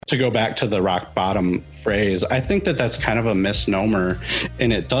to go back to the rock bottom phrase, I think that that's kind of a misnomer,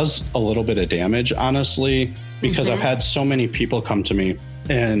 and it does a little bit of damage, honestly, because I've had so many people come to me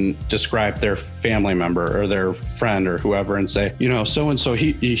and describe their family member or their friend or whoever and say, so-and-so,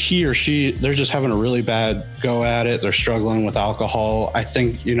 he or she, they're just having a really bad go at it. They're struggling with alcohol. I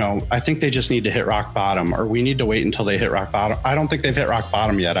think they just need to hit rock bottom, or we need to wait until they hit rock bottom. I don't think they've hit rock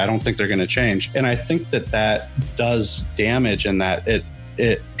bottom yet. I don't think they're going to change. And I think that does damage, in that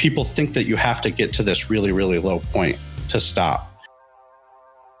people think that you have to get to this really, really low point to stop.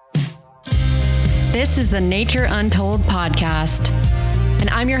 This is the Nature Untold podcast, and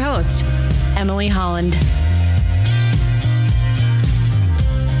I'm your host, Emily Holland.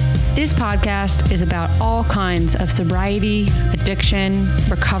 This podcast is about all kinds of sobriety, addiction,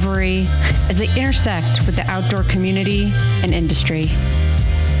 recovery, as they intersect with the outdoor community and industry.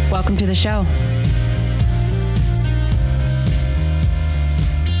 Welcome to the show.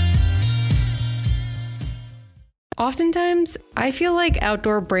 Oftentimes, I feel like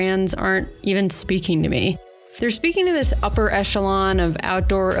outdoor brands aren't even speaking to me. They're speaking to this upper echelon of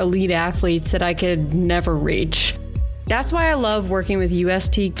outdoor elite athletes that I could never reach. That's why I love working with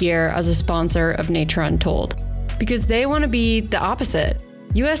UST Gear as a sponsor of Nature Untold, because they want to be the opposite.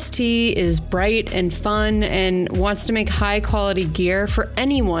 UST is bright and fun and wants to make high quality gear for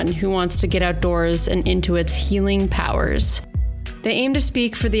anyone who wants to get outdoors and into its healing powers. They aim to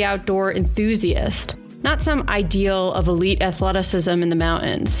speak for the outdoor enthusiast, not some ideal of elite athleticism in the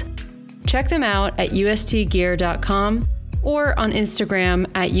mountains. Check them out at ustgear.com or on Instagram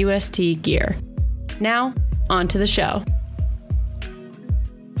at ustgear. Now, on to the show.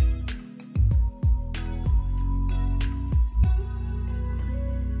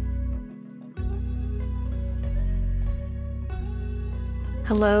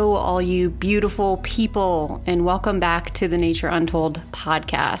 Hello, all you beautiful people, and welcome back to the Nature Untold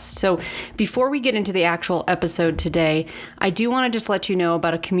podcast. So before we get into the actual episode today, I do want to just let you know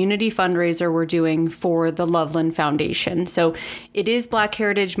about a community fundraiser we're doing for the Loveland Foundation. So it is Black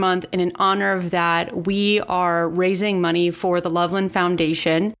Heritage Month, and in honor of that, we are raising money for the Loveland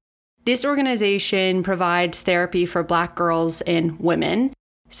Foundation. This organization provides therapy for Black girls and women.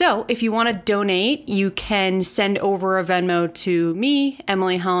 So if you want to donate, you can send over a Venmo to me,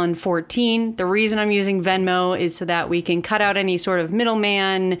 Emily Holland 14. The reason I'm using Venmo is so that we can cut out any sort of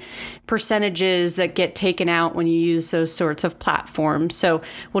middleman percentages that get taken out when you use those sorts of platforms. So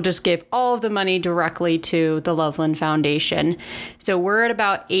we'll just give all of the money directly to the Loveland Foundation. So we're at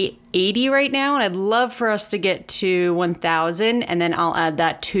about 880 right now, and I'd love for us to get to 1,000, and then I'll add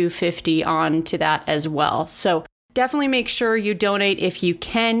that 250 on to that as well. So definitely make sure you donate if you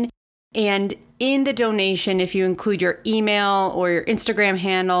can. And in the donation, if you include your email or your Instagram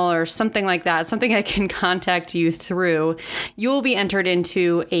handle or something like that, something I can contact you through, you will be entered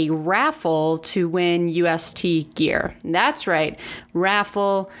into a raffle to win UST gear. That's right,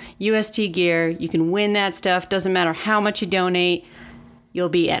 raffle, UST gear. You can win that stuff. Doesn't matter how much you donate, you'll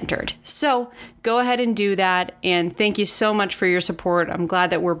be entered. So go ahead and do that. And thank you so much for your support. I'm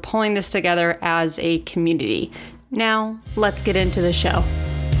glad that we're pulling this together as a community. Now, let's get into the show.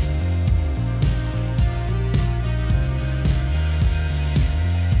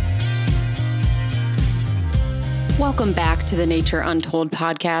 Welcome back to the Nature Untold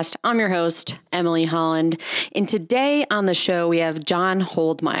podcast. I'm your host, Emily Holland. And today on the show, we have John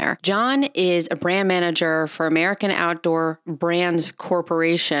Holdmeyer. John is a brand manager for American Outdoor Brands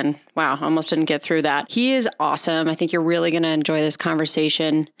Corporation. Wow, almost didn't get through that. He is awesome. I think you're really going to enjoy this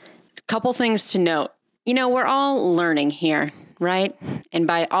conversation. A couple things to note. We're all learning here, right? And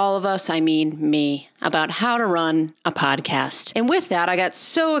by all of us, I mean me, about how to run a podcast. And with that, I got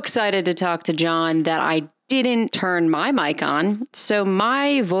so excited to talk to John that I didn't turn my mic on. So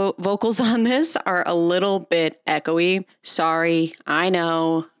my vocals on this are a little bit echoey. Sorry, I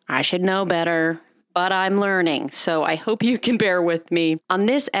know, I should know better, but I'm learning. So I hope you can bear with me. On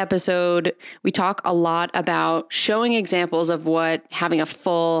this episode, we talk a lot about showing examples of what having a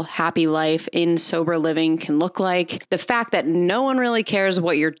full, happy life in sober living can look like. The fact that no one really cares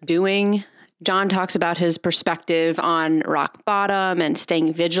what you're doing. John talks about his perspective on rock bottom and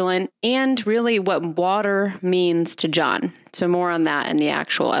staying vigilant, and really what water means to John. So more on that in the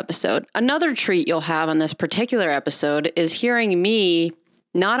actual episode. Another treat you'll have on this particular episode is hearing me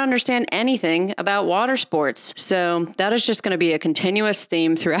not understand anything about water sports. So that is just going to be a continuous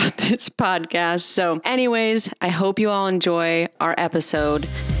theme throughout this podcast. So anyways, I hope you all enjoy our episode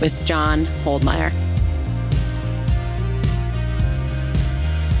with John Holdmeyer.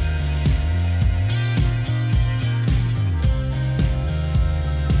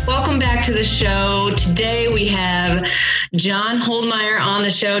 welcome back to the show. Today we have John Holdmeyer on the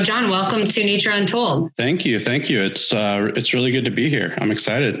show. John, welcome to Nature Untold. Thank you. It's really good to be here. I'm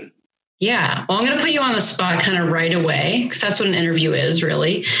excited. Yeah. Well, I'm going to put you on the spot kind of right away because that's what an interview is,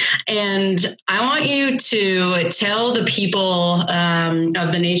 really. And I want you to tell the people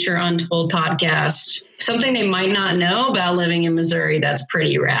of the Nature Untold podcast something they might not know about living in Missouri that's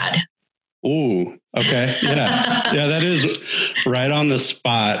pretty rad. Ooh, okay. Yeah. Yeah, that is right on the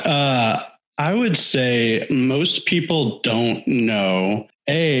spot. I would say most people don't know.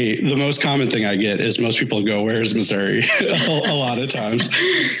 The most common thing I get is most people go, "Where's Missouri?" a lot of times.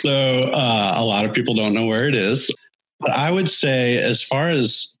 So a lot of people don't know where it is. But I would say, as far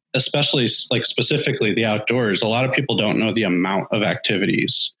as especially like specifically the outdoors, a lot of people don't know the amount of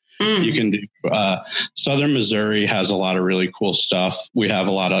activities you can do. Southern Missouri has a lot of really cool stuff. We have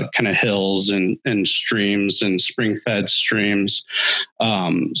a lot of kind of hills and streams and spring-fed streams.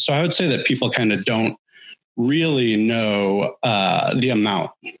 So I would say that people kind of don't really know the amount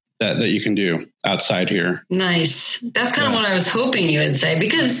that you can do outside here. Nice. That's kind of what I was hoping you would say,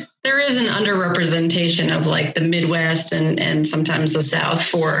 because there is an underrepresentation of like the Midwest and sometimes the South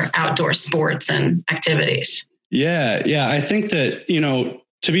for outdoor sports and activities. Yeah. I think that,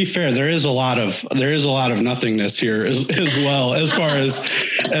 to be fair, there is a lot of nothingness here as well, as far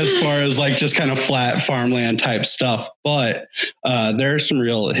as like just kind of flat farmland type stuff. But there are some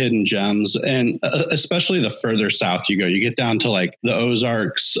real hidden gems, and especially the further south you go, you get down to like the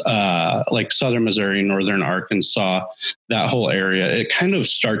Ozarks, like Southern Missouri, Northern Arkansas, that whole area. It kind of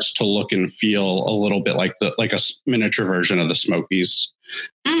starts to look and feel a little bit like a miniature version of the Smokies.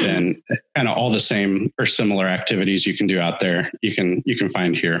 And kind of all the same or similar activities you can do out there, you can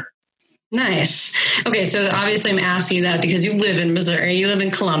find here. Nice. Okay. So obviously I'm asking you that because you live in Missouri, you live in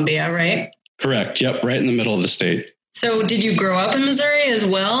Columbia, right? Correct. Yep. Right in the middle of the state. So did you grow up in Missouri as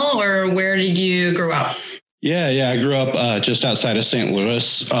well, or where did you grow up? Yeah. I grew up just outside of St. Louis,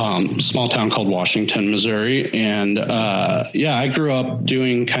 small town called Washington, Missouri. And I grew up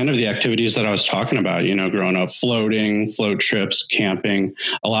doing kind of the activities that I was talking about, growing up floating, float trips, camping,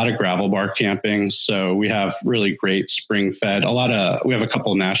 a lot of gravel bar camping. So we have really great spring fed, we have a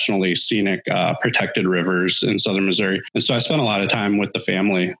couple of nationally scenic protected rivers in Southern Missouri. And so I spent a lot of time with the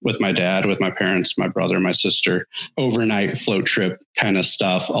family, with my dad, with my parents, my brother, my sister, overnight float trip kind of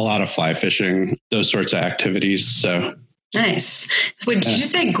stuff, a lot of fly fishing, those sorts of activities. So nice. Wait, did you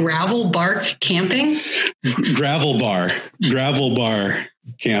say gravel bark camping? Gravel bar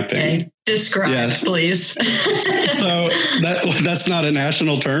camping. Okay. Describe, please. So that's not a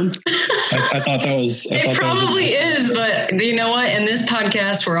national term. I thought that was. It probably is, but you know what? In this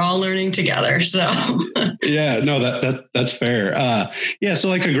podcast, we're all learning together. So yeah, no, that's fair. So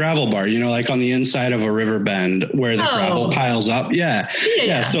like a gravel bar, like on the inside of a river bend where the gravel piles up. Yeah.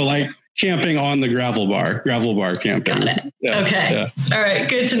 So like camping on the gravel bar camping. Got it. Yeah, okay. Yeah. All right.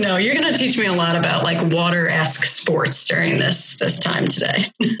 Good to know. You're going to teach me a lot about like water-esque sports during this time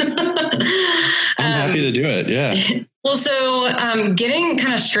today. I'm happy to do it. Yeah. Well, so getting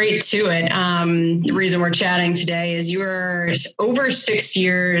kind of straight to it, the reason we're chatting today is you are over 6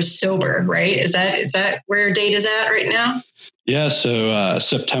 years sober, right? Is that where your date is at right now? Yeah. So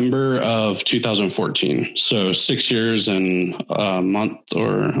September of 2014. So 6 years and a month,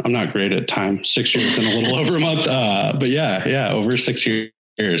 or I'm not great at time, 6 years and a little over a month. But yeah, over 6 years.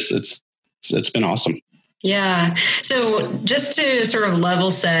 It's been awesome. Yeah. So just to sort of level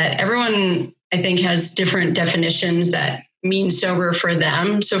set, everyone I think has different definitions that mean sober for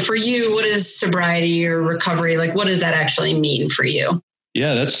them. So for you, what is sobriety or recovery? Like, what does that actually mean for you?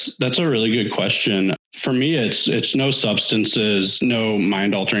 Yeah, that's a really good question. For me, it's no substances, no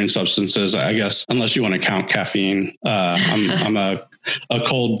mind-altering substances, I guess, unless you want to count caffeine. I'm a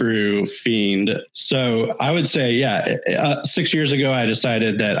cold brew fiend. So I would say, 6 years ago, I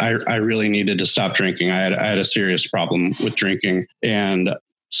decided that I really needed to stop drinking. I had a serious problem with drinking. And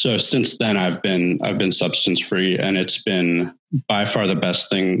so since then, I've been substance free, and it's been by far the best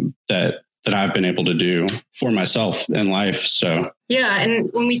thing that I've been able to do for myself in life. So, yeah. And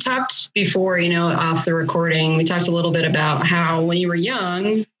when we talked before, off the recording, we talked a little bit about how when you were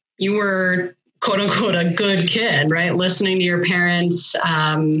young, you were quote unquote a good kid, right? Listening to your parents,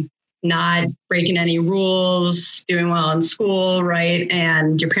 not breaking any rules, doing well in school, right?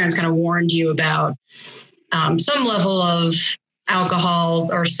 And your parents kind of warned you about some level of alcohol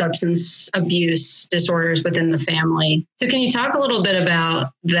or substance abuse disorders within the family. So can you talk a little bit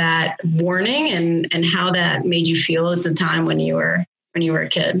about that warning and how that made you feel at the time when you were a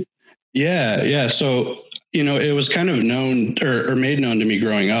kid? Yeah. So it was kind of known or made known to me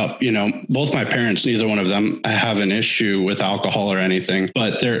growing up. Both my parents, neither one of them have an issue with alcohol or anything,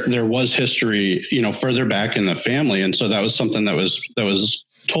 but there was history, further back in the family. And so that was something that was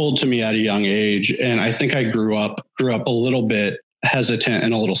told to me at a young age. And I think I grew up a little bit hesitant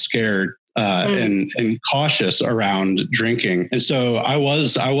and a little scared and cautious around drinking. And so I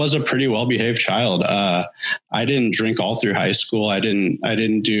was a pretty well-behaved child. I didn't drink all through high school. I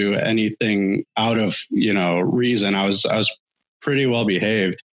didn't do anything out of, reason. I was pretty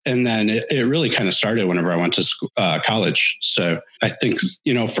well-behaved. And then it really kind of started whenever I went to school, college. So I think,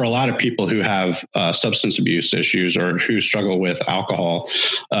 for a lot of people who have substance abuse issues or who struggle with alcohol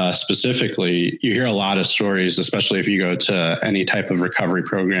specifically, you hear a lot of stories, especially if you go to any type of recovery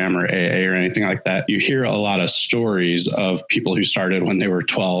program or AA or anything like that. You hear a lot of stories of people who started when they were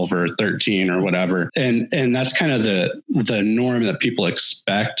 12 or 13 or whatever. And that's kind of the norm that people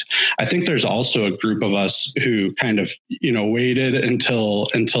expect. I think there's also a group of us who kind of, waited until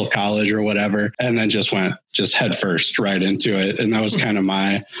college or whatever, and then just went head first right into it. And that was kind of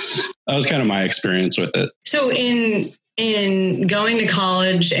my experience with it. So in going to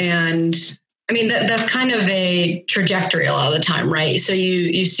college, and I mean, that's kind of a trajectory a lot of the time, right? So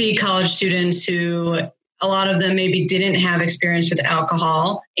you see college students who, a lot of them maybe didn't have experience with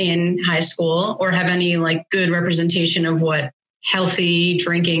alcohol in high school or have any like good representation of what healthy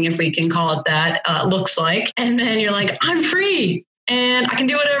drinking, if we can call it that, looks like. And then you're like, I'm free and I can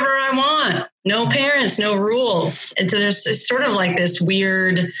do whatever I want. No parents, no rules. And so there's sort of like this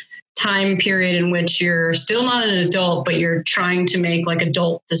weird time period in which you're still not an adult, but you're trying to make like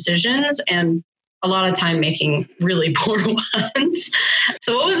adult decisions, and a lot of time making really poor ones.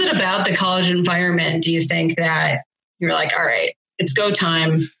 So what was it about the college environment, do you think, that you're like, all right, it's go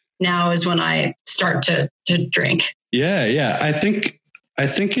time. Now is when I start to drink? Yeah. I think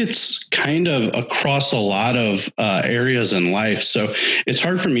it's kind of across a lot of areas in life. So it's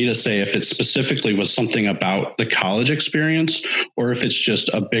hard for me to say if it specifically was something about the college experience or if it's just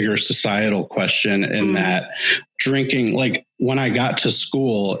a bigger societal question in that drinking, like when I got to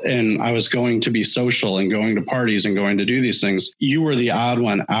school and I was going to be social and going to parties and going to do these things, you were the odd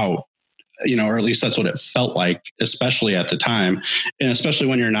one out. Or at least that's what it felt like, especially at the time. And especially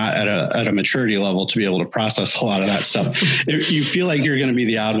when you're not at a maturity level to be able to process a lot of that stuff. You feel like you're going to be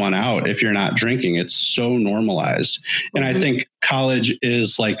the odd one out if you're not drinking. It's so normalized. And I think college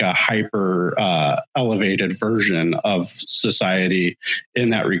is like a hyper elevated version of society in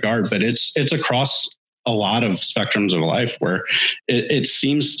that regard, but it's across a lot of spectrums of life where it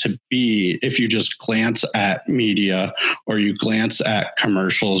seems to be, if you just glance at media or you glance at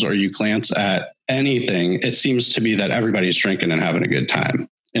commercials or you glance at anything, it seems to be that everybody's drinking and having a good time.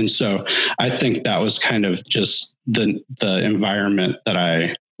 And so I think that was kind of just the environment that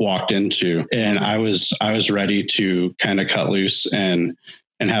I walked into, and I was ready to kind of cut loose and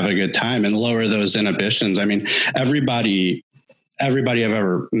have a good time and lower those inhibitions. I mean, everybody I've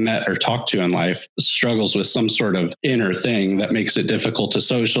ever met or talked to in life struggles with some sort of inner thing that makes it difficult to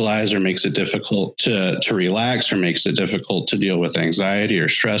socialize or makes it difficult to relax or makes it difficult to deal with anxiety or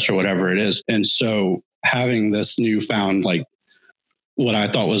stress or whatever it is. And so having this newfound, like what I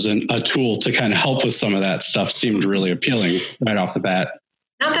thought was a tool to kind of help with some of that stuff seemed really appealing right off the bat.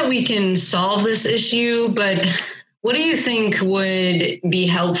 Not that we can solve this issue, but what do you think would be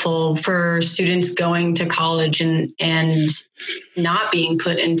helpful for students going to college and not being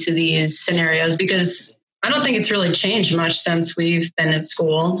put into these scenarios? Because I don't think it's really changed much since we've been at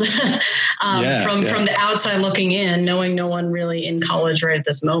school. From the outside looking in, knowing no one really in college right at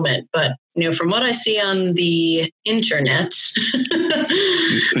this moment. But from what I see on the internet,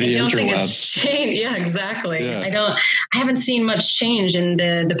 I don't think it's changed. Yeah, exactly. Yeah. I haven't seen much change in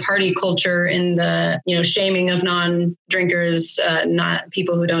the party culture, in the shaming of non-drinkers, not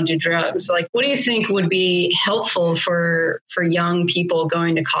people who don't do drugs. Like, what do you think would be helpful for young people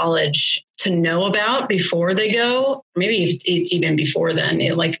going to college to know about before they go? Maybe it's even before then.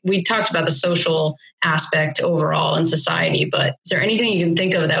 We talked about the social aspect overall in society, but is there anything you can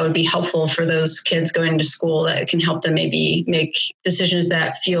think of that would be helpful for those kids going to school that can help them maybe make decisions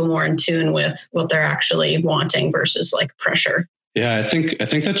that feel more in tune with what they're actually wanting versus like pressure? Yeah, I think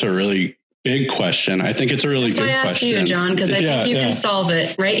that's a really big question. I think it's a really good question. That's why I asked you, John, because I think you can solve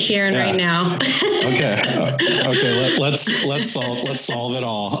it right here and right now. Okay. Let's solve it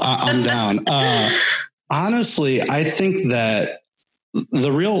all. I'm down. Honestly, I think that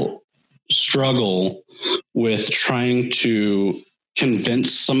the real struggle with trying to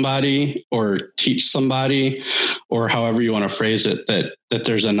convince somebody or teach somebody, or however you want to phrase it, that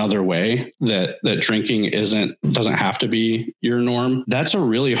there's another way, that drinking doesn't have to be your norm. That's a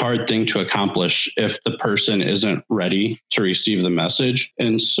really hard thing to accomplish if the person isn't ready to receive the message.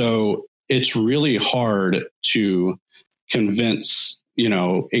 And so it's really hard to convince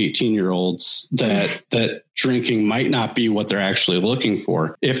 18-year-olds that drinking might not be what they're actually looking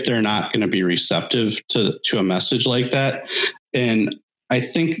for if they're not going to be receptive to a message like that. And I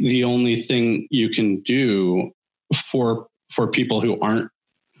think the only thing you can do for people who aren't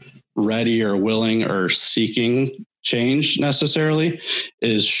ready or willing or seeking change necessarily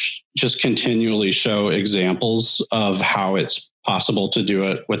is just continually show examples of how it's possible to do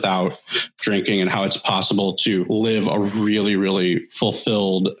it without drinking, and how it's possible to live a really, really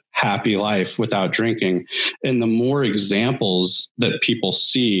fulfilled, happy life without drinking. And the more examples that people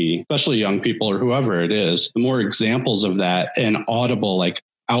see, especially young people or whoever it is, the more examples of that and audible, like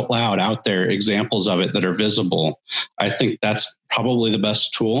out loud, out there, examples of it that are visible, I think that's probably the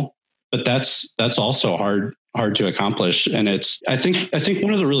best tool. But that's also hard to accomplish. And I think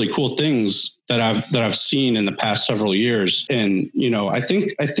one of the really cool things that I've seen in the past several years, and I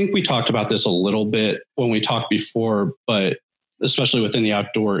think we talked about this a little bit when we talked before, but especially within the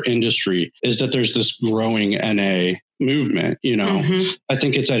outdoor industry, is that there's this growing NA movement. Mm-hmm. I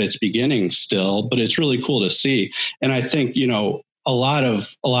think it's at its beginning still, but it's really cool to see. And I think a lot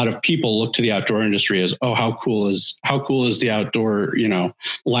of people look to the outdoor industry as, oh, how cool is the outdoor,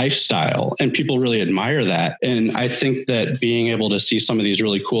 lifestyle. And people really admire that. And I think that being able to see some of these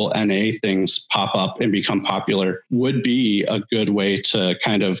really cool NA things pop up and become popular would be a good way to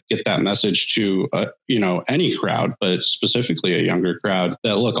kind of get that message to, any crowd, but specifically a younger crowd,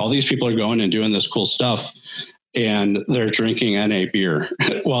 that look, all these people are going and doing this cool stuff, and they're drinking NA beer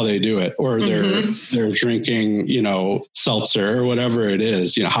while they do it, or they're drinking, seltzer or whatever it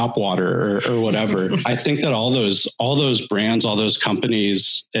is, hop water or whatever. I think that all those brands, all those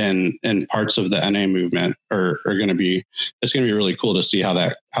companies and parts of the NA movement are going to be, it's going to be really cool to see how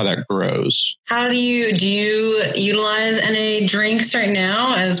that grows. How do you utilize NA drinks right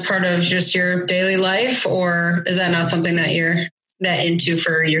now as part of just your daily life, or is that not something that you're that into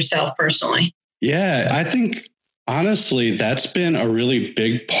for yourself personally? Yeah, I think honestly, that's been a really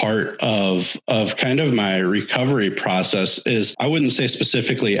big part of kind of my recovery process. Is I wouldn't say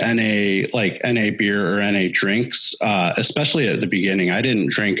specifically NA beer or NA drinks, especially at the beginning. I didn't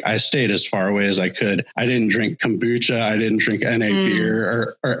drink. I stayed as far away as I could. I didn't drink kombucha. I didn't drink NA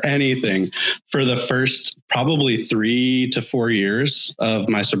beer or anything for the first probably 3 to 4 years of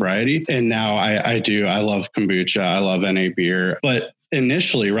my sobriety. And now I do. I love kombucha. I love NA beer, but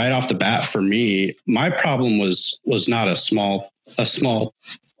initially, right off the bat, for me, my problem was not a small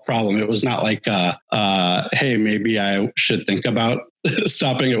problem. It was not like, hey, maybe I should think about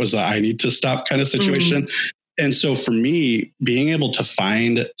stopping. It was a I need to stop kind of situation. And so for me, being able to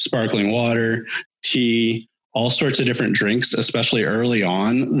find sparkling water, tea, all sorts of different drinks, especially early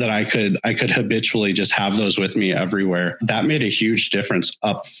on, that I could habitually just have those with me everywhere. That made a huge difference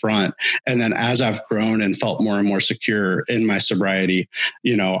up front. And then as I've grown and felt more and more secure in my sobriety,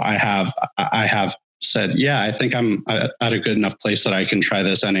 I have said, yeah, I think I'm at a good enough place that I can try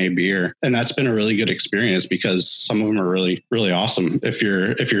this NA beer. And that's been a really good experience, because some of them are really, really awesome if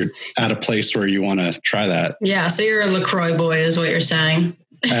you're at a place where you want to try that. Yeah. So you're a LaCroix boy is what you're saying.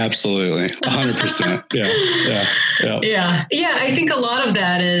 Absolutely. 100%. Yeah. I think a lot of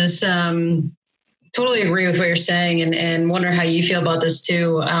that is, totally agree with what you're saying, and wonder how you feel about this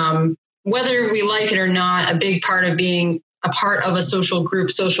too. Whether we like it or not, a big part of being a part of a social group,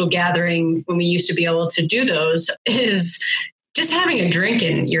 social gathering, when we used to be able to do those, is just having a drink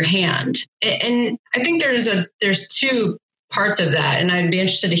in your hand. And I think there's two parts of that. And I'd be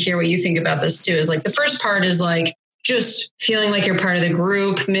interested to hear what you think about this too. Is like, the first part is like, just feeling like you're part of the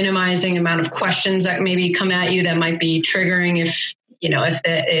group, minimizing amount of questions that maybe come at you that might be triggering if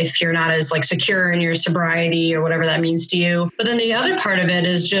you're not as like secure in your sobriety or whatever that means to you. But then the other part of it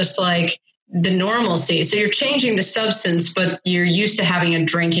is just like the normalcy. So you're changing the substance, but you're used to having a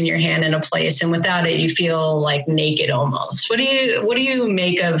drink in your hand in a place, and without it, you feel like naked almost. What do you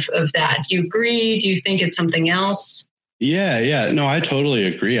make of that? Do you agree? Do you think it's something else? Yeah. No, I totally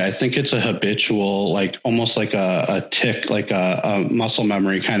agree. I think it's a habitual, like almost like a tick, like a muscle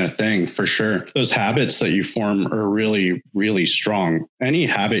memory kind of thing, for sure. Those habits that you form are really, really strong. Any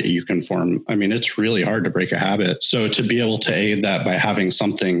habit you can form, I mean, it's really hard to break a habit. So to be able to aid that by having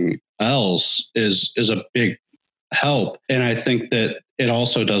something else is a big help. And I think that it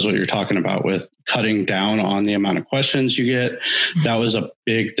also does what you're talking about with cutting down on the amount of questions you get. That was a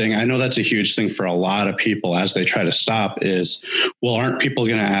big thing. I know that's a huge thing for a lot of people as they try to stop is, well, aren't people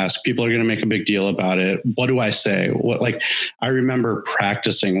going to ask? People are going to make a big deal about it. What do I say? I remember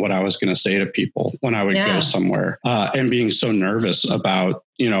practicing what I was going to say to people when I would go somewhere and being so nervous about,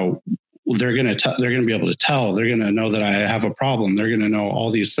 they're going to be able to tell, they're going to know that I have a problem. They're going to know all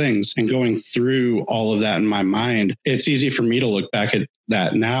these things, and going through all of that in my mind. It's easy for me to look back at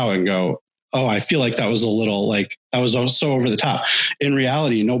that now and go, oh, I feel like that was a little I was so over the top. In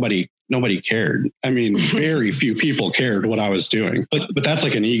reality, nobody cared. I mean, very few people cared what I was doing, but that's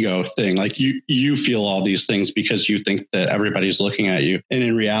like an ego thing. Like you feel all these things because you think that everybody's looking at you. And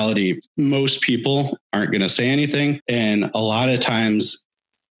in reality, most people aren't going to say anything. And a lot of times,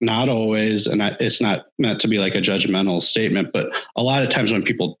 not always, and it's not meant to be like a judgmental statement, but a lot of times when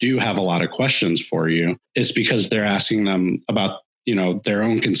people do have a lot of questions for you, it's because they're asking them about, their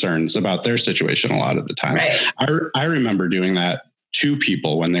own concerns about their situation a lot of the time. Right. I remember doing that to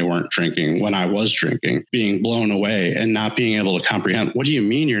people when they weren't drinking, when I was drinking, being blown away and not being able to comprehend. What do you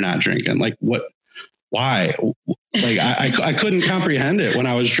mean you're not drinking? Like what, why? Like I couldn't comprehend it when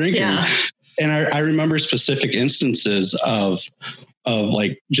I was drinking. Yeah. And I remember specific instances of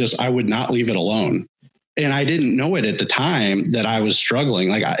I would not leave it alone. And I didn't know it at the time that I was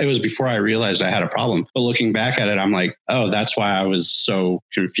struggling. It was before I realized I had a problem. But looking back at it, I'm like, oh, that's why I was so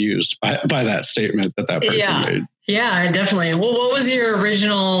confused by that statement that person made. Yeah, definitely. Well, what was your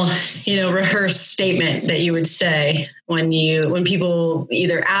original, rehearsed statement that you would say when people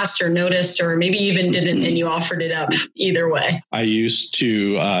either asked or noticed, or maybe even didn't, and you offered it up either way? I used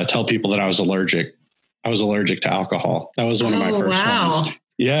to tell people that I was allergic. I was allergic to alcohol. That was one of my first ones.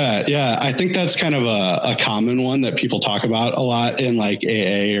 Yeah. I think that's kind of a common one that people talk about a lot in like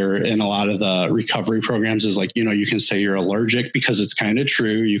AA or in a lot of the recovery programs is like, you can say you're allergic because it's kind of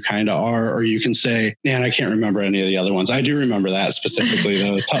true. You kind of are, or you can say, man, I can't remember any of the other ones. I do remember that specifically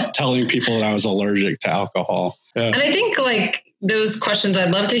though, telling people that I was allergic to alcohol. Yeah. And I think like those questions,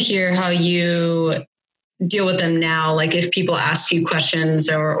 I'd love to hear how you deal with them now. Like if people ask you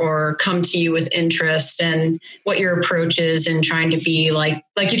questions or come to you with interest, and what your approach is in trying to be like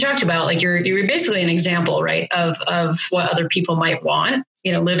you talked about, like you're basically an example, right? Of what other people might want,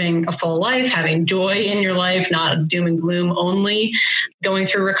 living a full life, having joy in your life, not doom and gloom only, going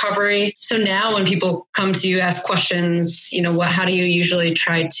through recovery. So now when people come to you, ask questions, how do you usually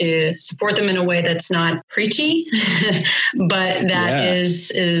try to support them in a way that's not preachy, but that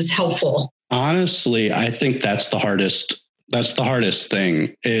is helpful? Honestly, I think that's the hardest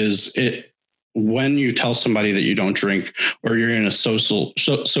thing is when you tell somebody that you don't drink, or you're in a social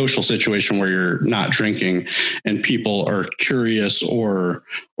situation where you're not drinking and people are curious or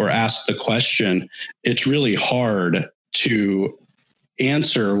ask the question, it's really hard to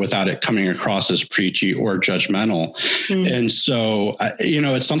answer without it coming across as preachy or judgmental. Mm. And so,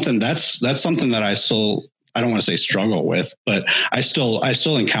 it's something that's something that I don't want to say struggle with, but I still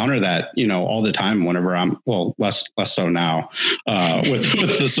encounter that, all the time whenever I'm, less so now,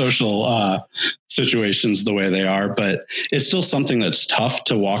 with the social, situations the way they are, but it's still something that's tough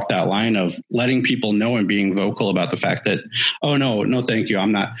to walk that line of letting people know and being vocal about the fact that, oh no, thank you.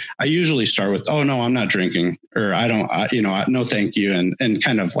 I usually start with, oh no, I'm not drinking, or I don't, no, thank you. And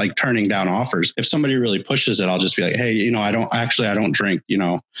kind of like turning down offers. If somebody really pushes it, I'll just be like, hey, I don't drink,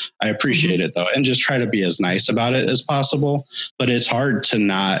 I appreciate it though. And just try to be as nice about it as possible. But it's hard to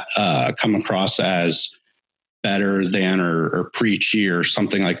not come across as better than or preachy or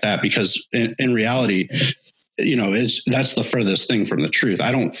something like that, because in reality, that's the furthest thing from the truth.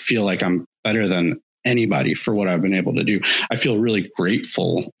 I don't feel like I'm better than anybody for what I've been able to do. I feel really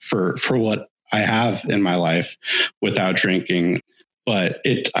grateful for what I have in my life without drinking. But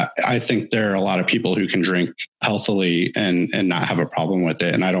I think there are a lot of people who can drink healthily and not have a problem with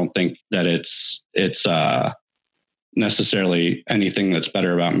it. And I don't think that it's necessarily anything that's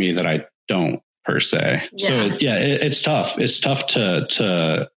better about me that I don't, per se. Yeah. So it's tough. It's tough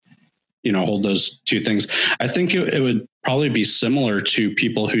to hold those two things. I think it would probably be similar to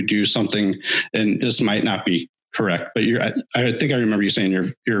people who do something, and this might not be correct, but I think I remember you saying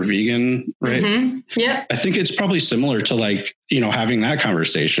you're vegan, right? Mm-hmm. Yeah. I think it's probably similar to having that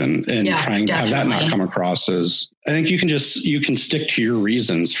conversation and trying to have that not come across as, I think you can stick to your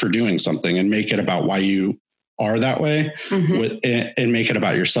reasons for doing something and make it about why you are that way, mm-hmm. and make it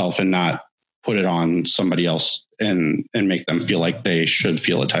about yourself and not put it on somebody else and make them feel like they should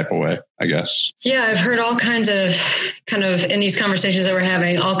feel a type of way, I guess. Yeah, I've heard all kinds of in these conversations that we're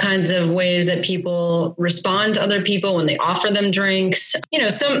having, all kinds of ways that people respond to other people when they offer them drinks.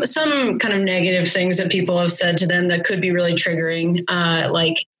 Some kind of negative things that people have said to them that could be really triggering,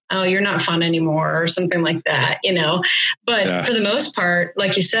 like, oh, you're not fun anymore or something like that, But for the most part,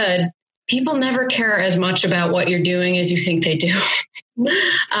 like you said, people never care as much about what you're doing as you think they do.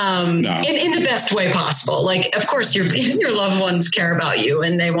 In the best way possible. Like, of course, your loved ones care about you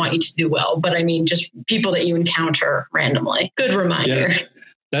and they want you to do well. But I mean, just people that you encounter randomly. Good reminder. Yeah.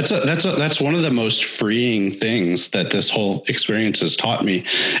 That's one of the most freeing things that this whole experience has taught me.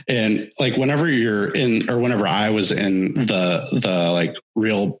 And like whenever I was in the like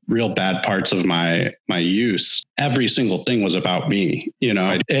real bad parts of my use, every single thing was about me,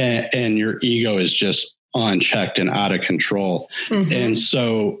 and your ego is just unchecked and out of control. Mm-hmm. And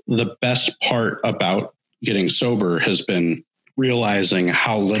so the best part about getting sober has been realizing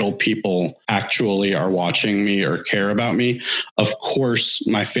how little people actually are watching me or care about me. Of course,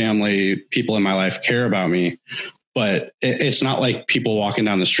 my family, people in my life care about me, but it's not like people walking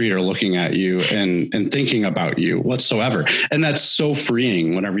down the street are looking at you and thinking about you whatsoever. And that's so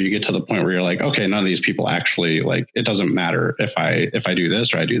freeing whenever you get to the point where you're like, okay, none of these people actually, like, it doesn't matter if I do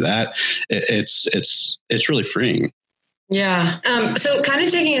this or I do that. It's really freeing. Yeah. So kind of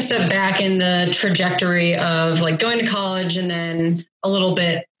taking a step back in the trajectory of like going to college and then a little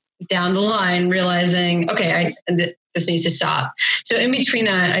bit down the line, realizing, okay, this needs to stop. So in between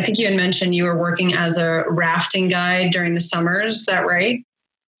that, I think you had mentioned you were working as a rafting guide during the summers. Is that right?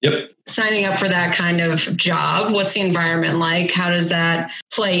 Yep. Signing up for that kind of job. What's the environment like? How does that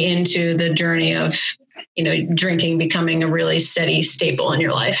play into the journey of, drinking becoming a really steady staple in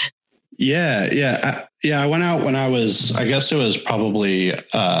your life? Yeah. I went out when I guess it was probably,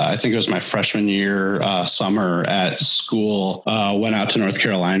 I think it was my freshman year, summer at school, went out to North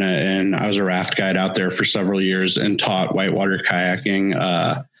Carolina and I was a raft guide out there for several years and taught whitewater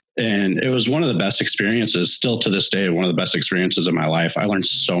kayaking. And it was one of the best experiences, still to this day, one of the best experiences of my life. I learned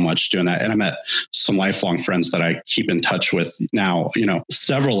so much doing that. And I met some lifelong friends that I keep in touch with now,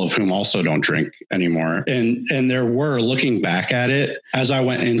 several of whom also don't drink anymore. And there were, looking back at it, as I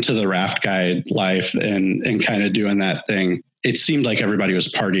went into the raft guide life and kind of doing that thing, it seemed like everybody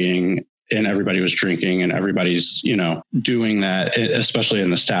was partying and everybody was drinking and everybody's, doing that, especially in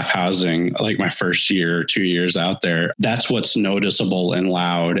the staff housing, like my first year, 2 years out there. That's what's noticeable and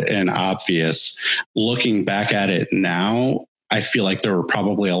loud and obvious. Looking back at it now, I feel like there were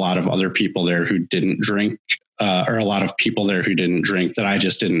probably a lot of other people there who didn't drink, or a lot of people there who didn't drink that I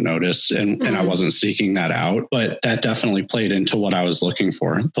just didn't notice. And I wasn't seeking that out, but that definitely played into what I was looking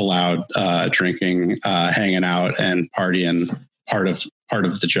for. The loud drinking, hanging out and partying part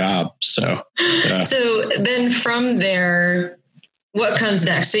of the job. So then from there, what comes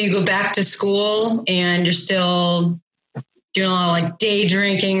next? So you go back to school and you're still doing a lot of like day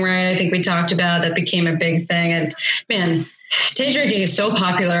drinking, right? I think we talked about that became a big thing. And man, day drinking is so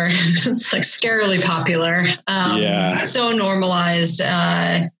popular. It's like scarily popular. So normalized.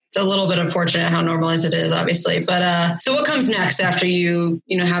 It's a little bit unfortunate how normalized it is, obviously. But so what comes next after you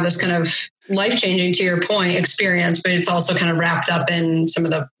have this kind of life-changing, to your point, experience, but it's also kind of wrapped up in some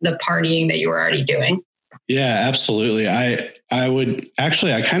of the partying that you were already doing? Yeah, absolutely. I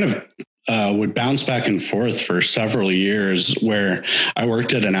kind of would bounce back and forth for several years where I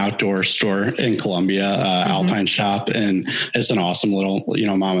worked at an outdoor store in Columbia, Alpine Shop, and it's an awesome little,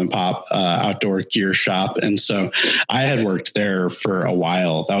 mom and pop outdoor gear shop. And so I had worked there for a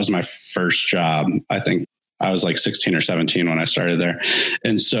while. That was my first job, I think. I was like 16 or 17 when I started there.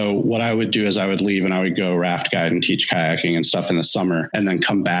 And so what I would do is I would leave and I would go raft guide and teach kayaking and stuff in the summer, and then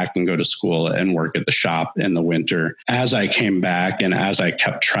come back and go to school and work at the shop in the winter. As I came back and as I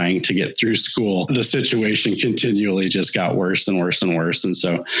kept trying to get through school, the situation continually just got worse and worse and worse. And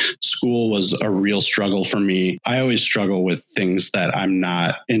so school was a real struggle for me. I always struggle with things that I'm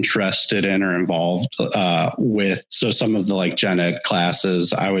not interested in or involved with. So some of the like gen ed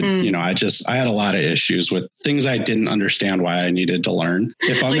classes, I would, I had a lot of issues with things I didn't understand why I needed to learn.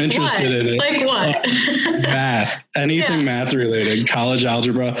 If I'm interested in it, like what? Math, anything math related, college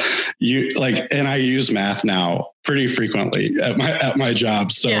algebra, and I use math now pretty frequently at my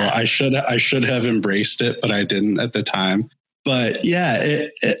job. So I should have embraced it, but I didn't at the time. But yeah,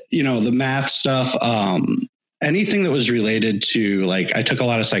 the math stuff, anything that was related to, like, I took a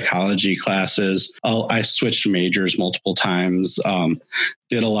lot of psychology classes. I switched majors multiple times.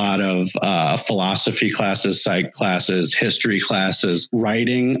 Did a lot of philosophy classes, psych classes, history classes,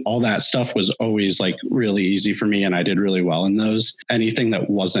 writing. All that stuff was always like really easy for me, and I did really well in those. Anything that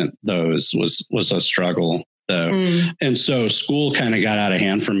wasn't those was a struggle. And so school kind of got out of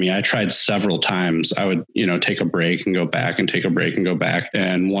hand for me. I tried several times. I would, take a break and go back and take a break and go back.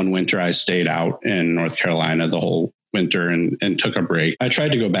 And one winter I stayed out in North Carolina the whole winter and took a break. I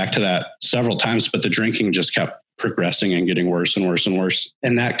tried to go back to that several times, but the drinking just kept progressing and getting worse and worse and worse.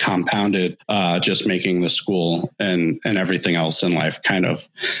 And that compounded just making the school and everything else in life kind of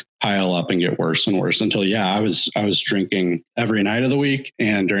pile up and get worse and worse until, I was drinking every night of the week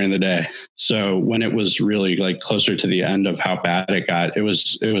and during the day. So when it was really like closer to the end of how bad it got, it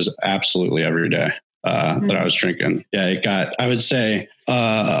was absolutely every day that I was drinking. Yeah, it got, I would say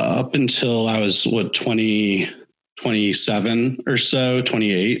up until I was 27 or so,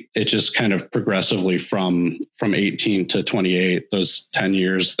 28, it just kind of progressively from 18 to 28, those 10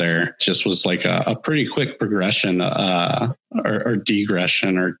 years there just was like a pretty quick progression or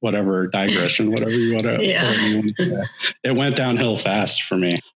digression or whatever, digression, whatever you want to. Yeah. It went downhill fast for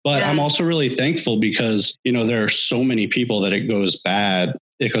me. But I'm also really thankful because, there are so many people that it goes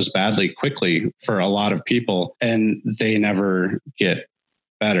badly quickly for a lot of people, and they never get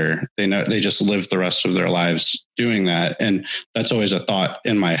better. They just live the rest of their lives doing that. And that's always a thought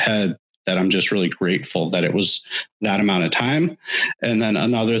in my head that I'm just really grateful that it was that amount of time. And then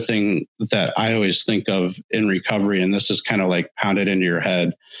another thing that I always think of in recovery, and this is kind of like pounded into your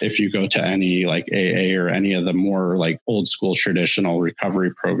head, if you go to any like AA or any of the more like old school traditional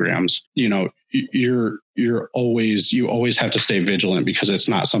recovery programs, you always have to stay vigilant because it's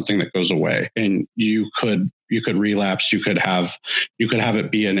not something that goes away, and you could relapse. You could have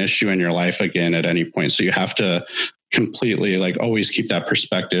it be an issue in your life again at any point. So you have to completely like always keep that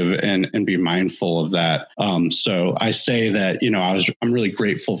perspective and be mindful of that. So I say that, I'm really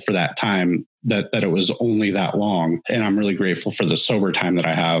grateful for that time that it was only that long. And I'm really grateful for the sober time that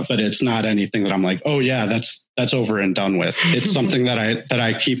I have, but it's not anything that I'm like, oh yeah, that's over and done with. It's something that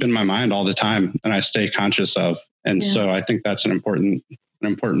I keep in my mind all the time and I stay conscious of. And so I think that's an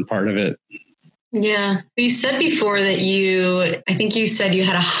important part of it. Yeah. You said before that I think you said you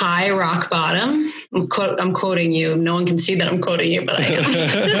had a high rock bottom. I'm quoting you. No one can see that I'm quoting you, but I am.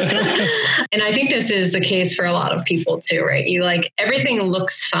 And I think this is the case for a lot of people too, right? You like everything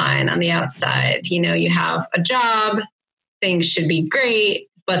looks fine on the outside. You have a job, things should be great,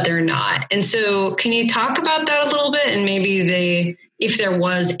 but they're not. And so can you talk about that a little bit? And maybe if there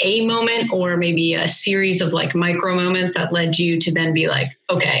was a moment or maybe a series of like micro moments that led you to then be like,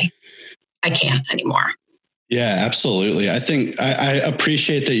 okay, I can't anymore. Yeah, absolutely. I think I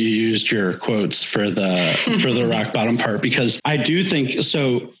appreciate that you used your quotes for the rock bottom part, because I do think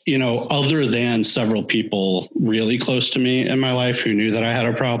so, other than several people really close to me in my life who knew that I had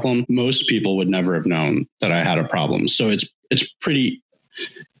a problem, most people would never have known that I had a problem. So it's pretty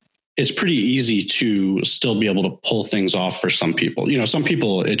easy to still be able to pull things off for some people. Some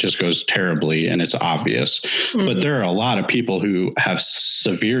people, it just goes terribly and it's obvious, but there are a lot of people who have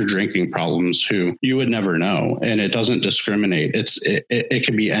severe drinking problems who you would never know. And it doesn't discriminate. It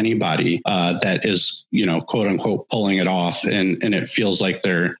could be anybody that is, quote unquote, pulling it off. And it feels like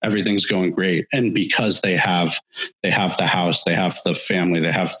everything's going great. And because they have the house, they have the family,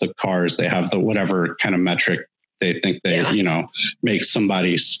 they have the cars, they have the whatever kind of metric they think they, makes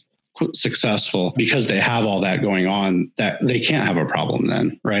somebody successful, because they have all that going on, that they can't have a problem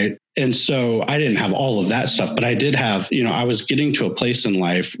then. Right. And so I didn't have all of that stuff, but I did have, I was getting to a place in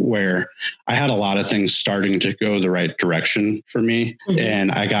life where I had a lot of things starting to go the right direction for me. Mm-hmm.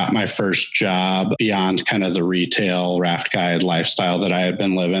 And I got my first job beyond kind of the retail raft guide lifestyle that I had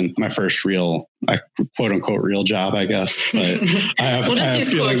been living. My first real, quote unquote, real job, I guess. But we'll just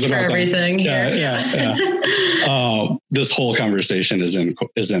use quotes for everything here. Yeah. This whole conversation is in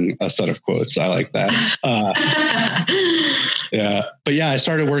a set of quotes. I like that. Yeah. But I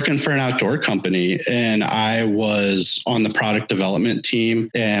started working for an outdoor company, and I was on the product development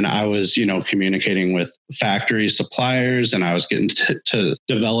team, and I was, communicating with factory suppliers, and I was getting to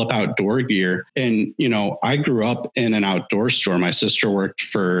develop outdoor gear. And, I grew up in an outdoor store. My sister worked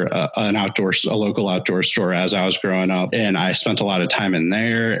for a local outdoor store as I was growing up, and I spent a lot of time in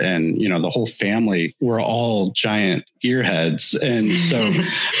there. And, the whole family were all giant gearheads. And so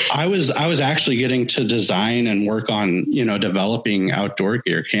I was actually getting to design and work on, developing outdoor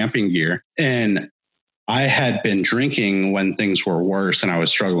gear, camping gear. And I had been drinking when things were worse and I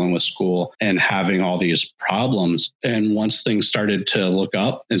was struggling with school and having all these problems. And once things started to look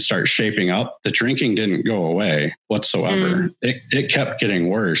up and start shaping up, the drinking didn't go away whatsoever. It kept getting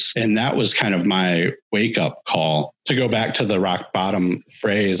worse. And that was kind of my wake up call. To go back to the rock bottom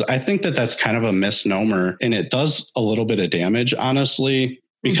phrase, I think that that's kind of a misnomer, and it does a little bit of damage, honestly,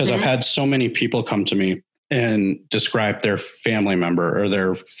 because I've had so many people come to me and describe their family member or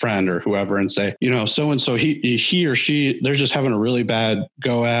their friend or whoever and say, so-and-so, he or she, they're just having a really bad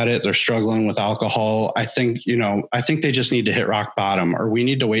go at it. They're struggling with alcohol. I think they just need to hit rock bottom, or we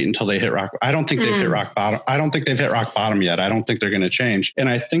need to wait until they hit rock. I don't think they've hit rock bottom. I don't think they've hit rock bottom yet. I don't think they're going to change. And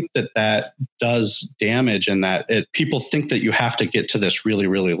I think that does damage, in that people think that you have to get to this really,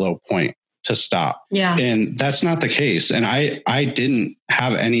 really low point to stop. Yeah. And that's not the case. And I didn't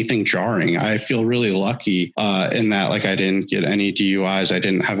have anything jarring. I feel really lucky in that, like, I didn't get any DUIs. I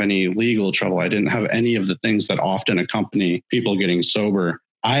didn't have any legal trouble. I didn't have any of the things that often accompany people getting sober.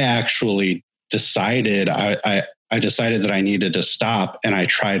 I actually decided, I decided that I needed to stop, and I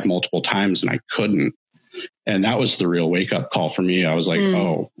tried multiple times and I couldn't. And that was the real wake up call for me. I was like,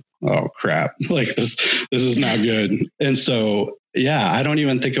 oh crap, like this is not good. And so, yeah, I don't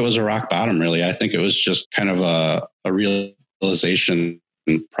even think it was a rock bottom, really. I think it was just kind of a realization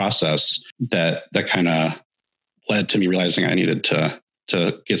process that kind of led to me realizing I needed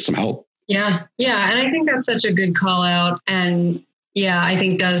to get some help. Yeah. Yeah. And I think that's such a good call out. And yeah, I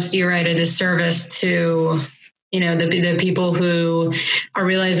think you're right, a disservice to, the people who are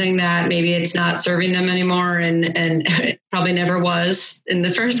realizing that maybe it's not serving them anymore, and it probably never was in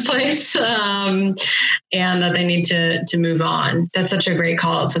the first place, and that they need to move on. That's such a great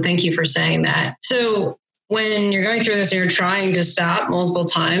call. So thank you for saying that. So when you're going through this and you're trying to stop multiple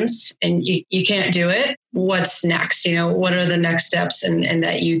times and you can't do it, what's next? What are the next steps and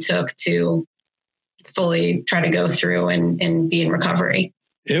that you took to fully try to go through and be in recovery?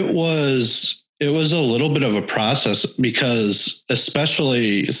 It was a little bit of a process, because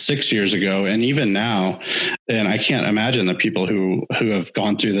especially 6 years ago and even now, and I can't imagine the people who have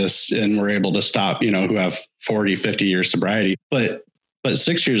gone through this and were able to stop, who have 40, 50 years sobriety. But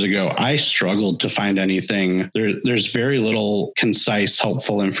 6 years ago, I struggled to find anything. There's very little concise,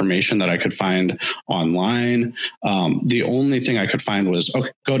 helpful information that I could find online. The only thing I could find was,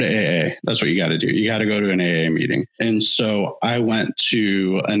 okay, go to AA. That's what you got to do. You got to go to an AA meeting. And so I went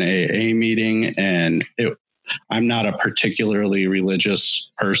to an AA meeting, and I'm not a particularly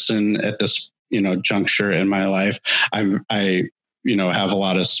religious person at this, juncture in my life. I have a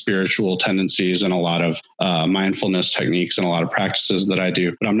lot of spiritual tendencies and a lot of mindfulness techniques and a lot of practices that I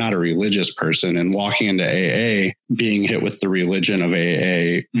do, but I'm not a religious person. And walking into AA, being hit with the religion of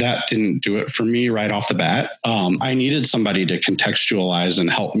AA, that didn't do it for me right off the bat. I needed somebody to contextualize and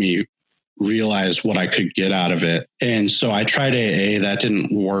help me realize what I could get out of it. And so I tried AA. That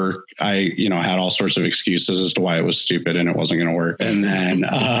didn't work. I, had all sorts of excuses as to why it was stupid and it wasn't going to work. And then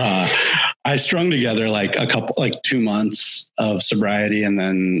I strung together like 2 months of sobriety, and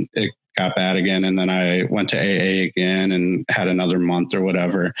then it got bad again. And then I went to AA again and had another month or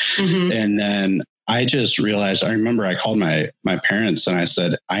whatever. Mm-hmm. And then I just realized, I remember I called my parents and I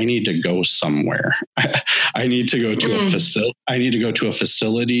said, I need to go somewhere. I need to go to a facility. I need to go to a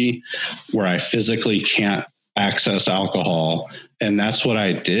facility where I physically can't access alcohol. And that's what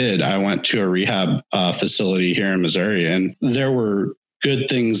I did. I went to a rehab facility here in Missouri, and there were good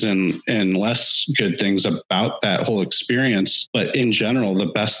things and less good things about that whole experience. But in general, the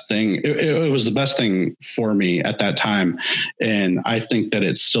best thing, it was the best thing for me at that time. And I think that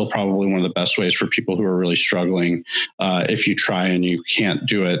it's still probably one of the best ways for people who are really struggling. If you try and you can't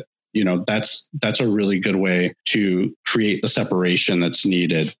do it, that's a really good way to create the separation that's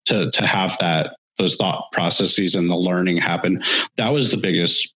needed to have those thought processes and the learning happen. That was the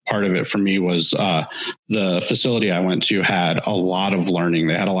biggest part of it for me. Was the facility I went to had a lot of learning.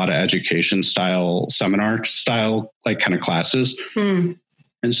 They had a lot of education style, seminar style, like kind of classes.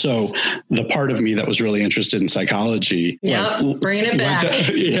 And so the part of me that was really interested in psychology, bringing it back.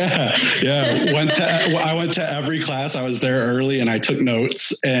 I went to every class. I was there early and I took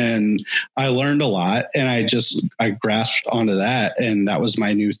notes and I learned a lot, and I grasped onto that. And that was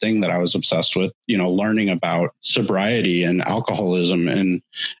my new thing that I was obsessed with, learning about sobriety and alcoholism and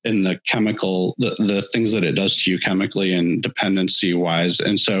the chemical, the things that it does to you chemically and dependency wise.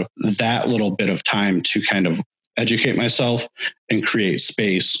 And so that little bit of time to kind of educate myself and create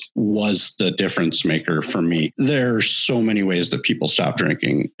space was the difference maker for me. There are so many ways that people stop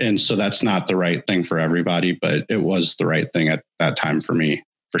drinking. And so that's not the right thing for everybody, but it was the right thing at that time for me.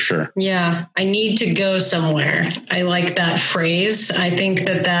 for sure. Yeah, I need to go somewhere. I like that phrase. I think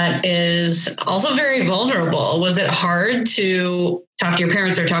that is also very vulnerable. Was it hard to talk to your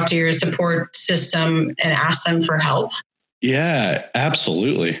parents or talk to your support system and ask them for help? Yeah,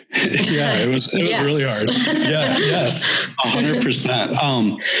 absolutely. Yeah, it was Yes. really hard. Yeah, yes,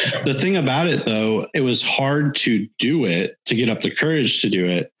 100%. The thing about it, though, it was hard to do it, to get up the courage to do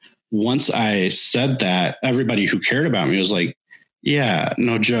it. Once I said that, everybody who cared about me was like, yeah,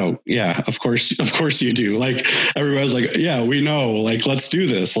 no joke. Yeah, of course you do. Like everybody was like, yeah, we know, like, let's do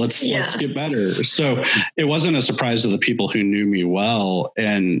this. Let's get better. So it wasn't a surprise to the people who knew me well.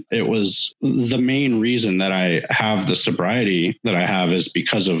 And it was the main reason that I have the sobriety that I have is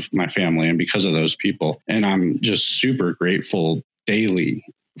because of my family and because of those people. And I'm just super grateful daily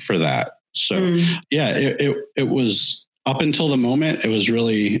for that. So yeah, it was, up until the moment, it was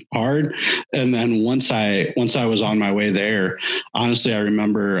really hard. And then once I was on my way there, honestly, I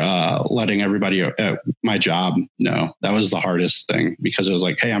remember letting everybody at my job know. That was the hardest thing, because it was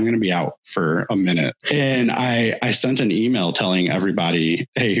like, hey, I'm going to be out for a minute. And I sent an email telling everybody,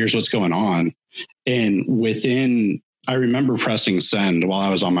 hey, here's what's going on. And I remember pressing send while I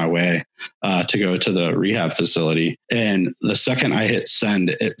was on my way to go to the rehab facility. And the second I hit send,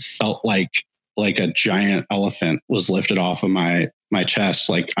 it felt like a giant elephant was lifted off of my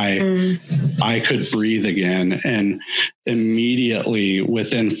chest. Like I could breathe again. And immediately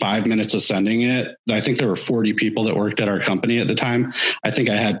within 5 minutes of sending it, I think there were 40 people that worked at our company at the time. I think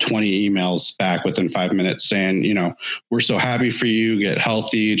I had 20 emails back within 5 minutes saying, we're so happy for you, get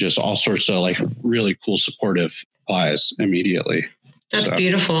healthy, just all sorts of like really cool supportive replies immediately. That's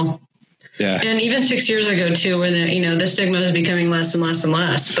beautiful. Yeah. And even 6 years ago too, when the stigma is becoming less and less and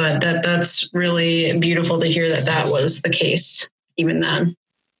less, but that's really beautiful to hear that was the case even then.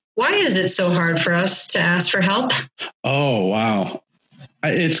 Why is it so hard for us to ask for help? Oh, wow.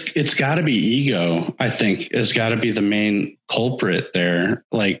 It's got to be ego. I think it's got to be the main culprit there.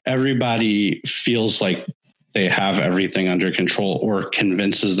 Like everybody feels like they have everything under control, or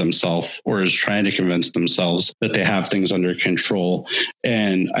convinces themselves, or is trying to convince themselves that they have things under control.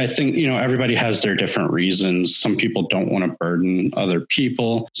 And I think, everybody has their different reasons. Some people don't want to burden other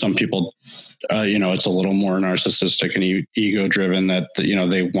people. Some people, it's a little more narcissistic and ego driven that,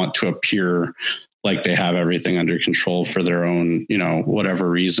 they want to appear like they have everything under control for their own, whatever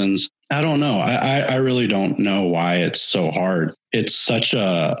reasons. I don't know. I really don't know why it's so hard. It's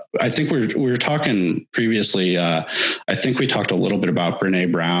I think we were about previously. I think we talked a little bit about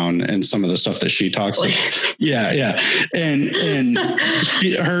Brené Brown and some of the stuff that she talks. Yeah. And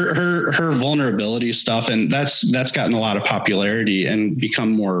her vulnerability stuff. And that's gotten a lot of popularity and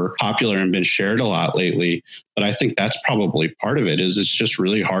become more popular and been shared a lot lately. But I think that's probably part of it. Is it's just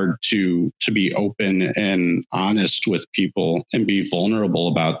really hard to be open and honest with people and be vulnerable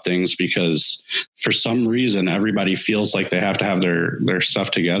about things, because for some reason, everybody feels like they have to have their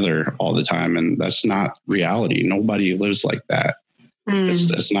stuff together all the time. And that's not reality. Nobody lives like that.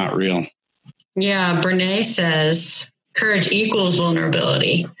 It's not real. Yeah. Brené says courage equals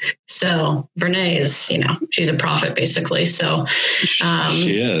vulnerability. So Brené is, she's a prophet basically. So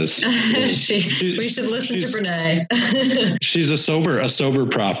she is. We should listen to Brené. She's a sober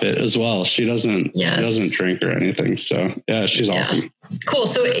prophet as well. She doesn't drink or anything. So yeah, she's awesome. Cool.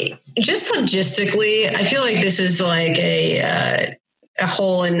 So just logistically, I feel like this is like a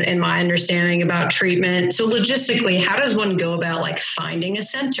hole in my understanding about treatment. So logistically, how does one go about like finding a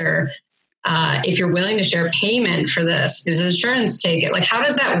center? If you're willing to share payment for this, does insurance take it? Like, how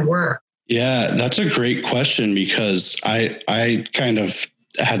does that work? Yeah, that's a great question, because I kind of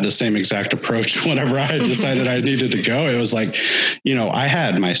had the same exact approach whenever I decided I needed to go. It was like, I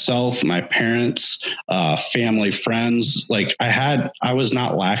had myself, my parents, family, friends. Like I was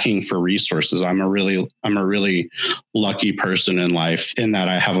not lacking for resources. I'm a really lucky person in life, in that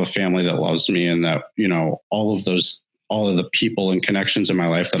I have a family that loves me, and that, all of the people and connections in my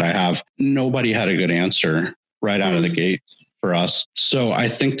life that I have, nobody had a good answer right out of the gate for us. So I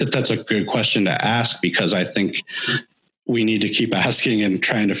think that that's a good question to ask, because I think we need to keep asking and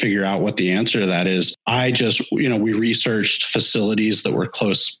trying to figure out what the answer to that is. We researched facilities that were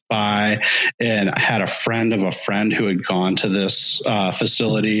close by, and I had a friend of a friend who had gone to this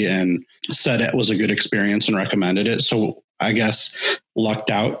facility and said it was a good experience and recommended it. So I guess lucked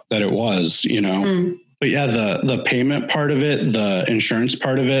out that it was, But yeah, the payment part of it, the insurance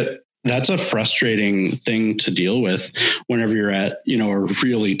part of it, that's a frustrating thing to deal with whenever you're at, a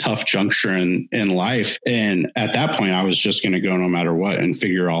really tough juncture in life. And at that point, I was just going to go no matter what and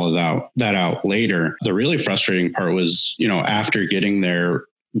figure all of that out later. The really frustrating part was, after getting there,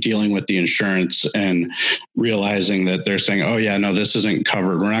 dealing with the insurance and realizing that they're saying, oh yeah, no, this isn't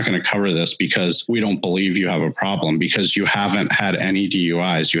covered. We're not going to cover this because we don't believe you have a problem, because you haven't had any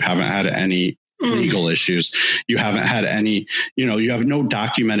DUIs. You haven't had any legal issues. You haven't had any, you have no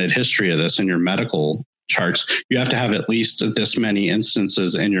documented history of this in your medical charts. You have to have at least this many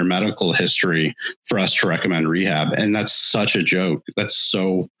instances in your medical history for us to recommend rehab. And that's such a joke. That's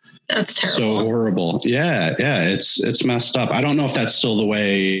terrible. So horrible. Yeah. It's messed up. I don't know if that's still the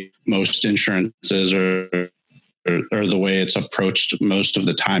way most insurances or the way it's approached most of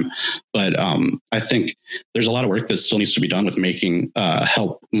the time. But I think there's a lot of work that still needs to be done with making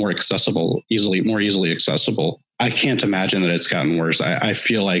help more accessible, more easily accessible. I can't imagine that it's gotten worse. I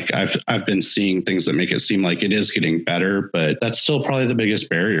feel like I've been seeing things that make it seem like it is getting better, but that's still probably the biggest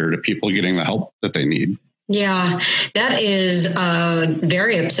barrier to people getting the help that they need. Yeah, that is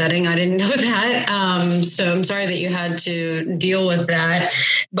very upsetting. I didn't know that. So I'm sorry that you had to deal with that.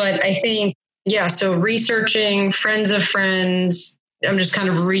 But I think, so researching friends of friends, I'm just kind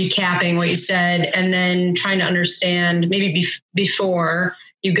of recapping what you said, and then trying to understand maybe before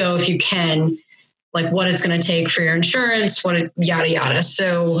you go, if you can, like what it's going to take for your insurance, yada, yada.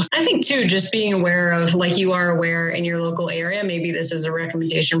 So I think too, just being aware of, like you are aware in your local area, maybe this is a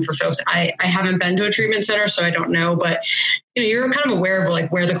recommendation for folks. I haven't been to a treatment center, so I don't know, but you're kind of aware of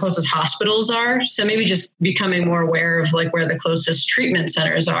like where the closest hospitals are. So maybe just becoming more aware of like where the closest treatment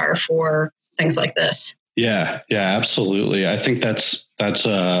centers are for things like this. Yeah, absolutely. I think that's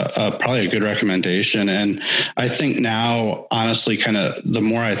probably a good recommendation. And I think now, honestly, kind of the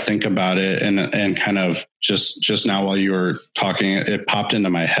more I think about it and kind of just now while you were talking, it popped into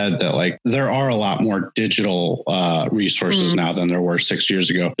my head that like there are a lot more digital resources now than there were 6 years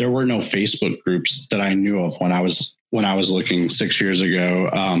ago. There were no Facebook groups that I knew of when I was looking 6 years ago.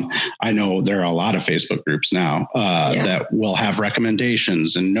 I know there are a lot of Facebook groups now that will have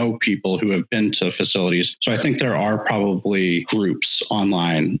recommendations and know people who have been to facilities. So I think there are probably groups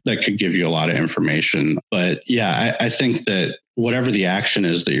online that could give you a lot of information. But yeah, I think that whatever the action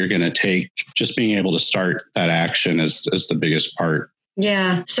is that you're going to take, just being able to start that action is the biggest part.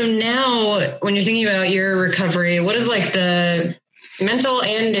 Yeah. So now when you're thinking about your recovery, what is like the mental,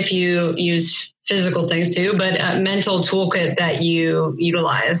 and if you use physical things too, but a mental toolkit that you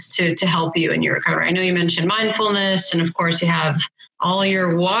utilize to help you in your recovery? I know you mentioned mindfulness, and of course you have all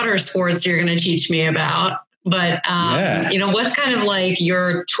your water sports you're going to teach me about, but what's kind of like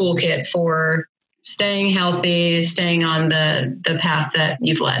your toolkit for staying healthy, staying on the path that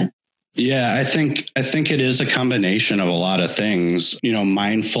you've led? Yeah, I think it is a combination of a lot of things,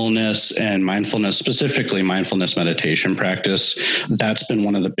 mindfulness and specifically mindfulness meditation practice. That's been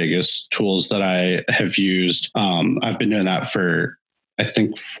one of the biggest tools that I have used. I've been doing that for, I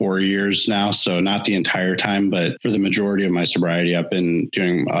think, 4 years now. So not the entire time, but for the majority of my sobriety, I've been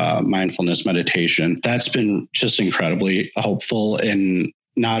doing mindfulness meditation. That's been just incredibly helpful in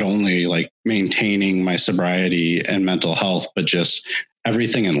not only like maintaining my sobriety and mental health, but just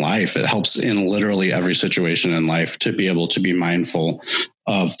everything in life. It helps in literally every situation in life to be able to be mindful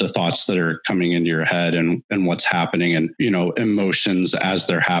of the thoughts that are coming into your head and what's happening, and, emotions as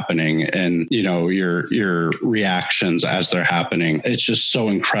they're happening, and, your reactions as they're happening. It's just so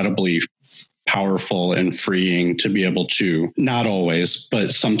incredibly powerful and freeing to be able to, not always,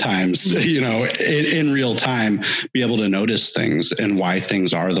 but sometimes, in real time, be able to notice things and why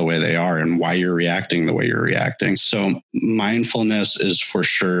things are the way they are and why you're reacting the way you're reacting. So mindfulness is for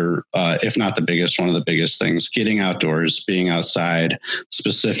sure, if not the biggest, one of the biggest things. Getting outdoors, being outside,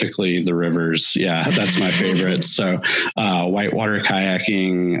 specifically the rivers. Yeah, that's my favorite. So whitewater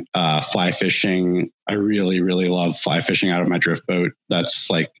kayaking, fly fishing. I really, really love fly fishing out of my drift boat. That's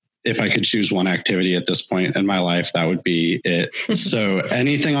like, if I could choose one activity at this point in my life, that would be it. So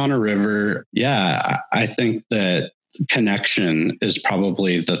anything on a river. Yeah, I think that connection is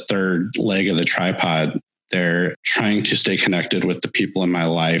probably the third leg of the tripod. They're trying to stay connected with the people in my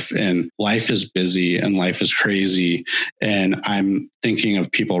life, and life is busy and life is crazy. And I'm thinking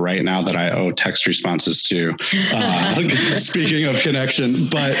of people right now that I owe text responses to, speaking of connection,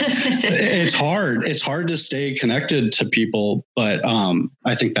 but it's hard. It's hard to stay connected to people. But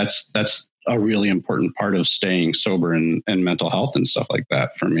I think that's a really important part of staying sober and mental health and stuff like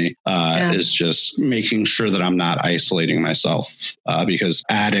that for me, is just making sure that I'm not isolating myself, because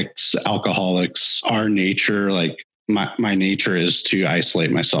addicts, alcoholics, our nature, like my nature is to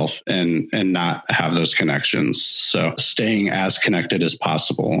isolate myself and not have those connections. So staying as connected as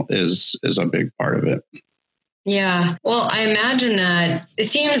possible is a big part of it. Yeah. Well, I imagine that it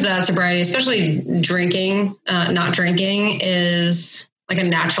seems that sobriety, especially drinking, not drinking, is like a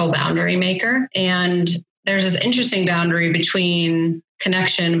natural boundary maker. And there's this interesting boundary between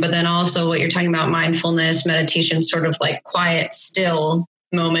connection, but then also what you're talking about, mindfulness, meditation, sort of like quiet, still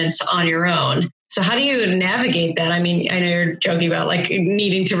moments on your own. So how do you navigate that? I mean, I know you're joking about like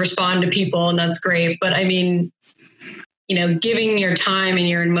needing to respond to people, and that's great, but I mean, you know, giving your time and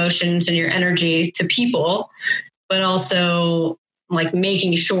your emotions and your energy to people, but also like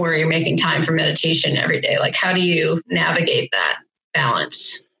making sure you're making time for meditation every day. Like, how do you navigate that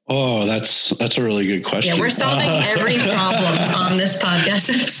balance? Oh, that's a really good question. Yeah, we're solving every problem on this podcast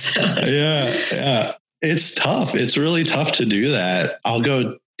episode. Yeah. It's tough. It's really tough to do that. I'll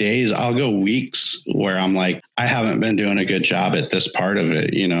go days, I'll go weeks where I'm like, I haven't been doing a good job at this part of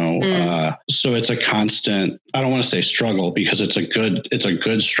it, you know? So it's a constant, I don't want to say struggle, because it's a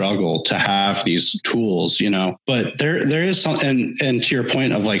good struggle to have these tools, you know, but there is some, and to your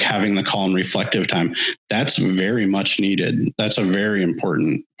point of like having the calm reflective time, that's very much needed. That's a very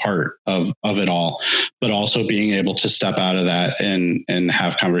important part of it all, but also being able to step out of that and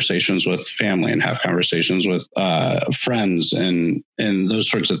have conversations with family and have conversations with friends and those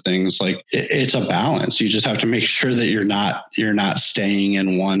sorts of things. Like it's a balance. You just have to make sure that you're not staying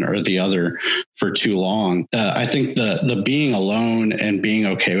in one or the other for too long. I think the being alone and being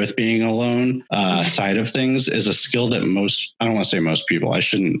okay with being alone side of things is a skill that I don't want to say most people, I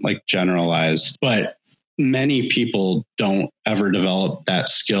shouldn't like generalize, but many people don't ever develop that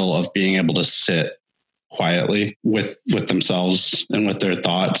skill of being able to sit quietly with themselves and with their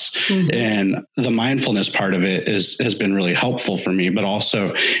thoughts. Mm-hmm. And the mindfulness part of it has been really helpful for me. But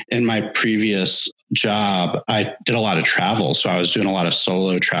also in my previous job, I did a lot of travel. So I was doing a lot of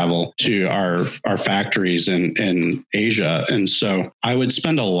solo travel to our factories in Asia. And so I would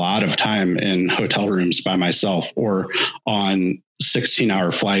spend a lot of time in hotel rooms by myself or on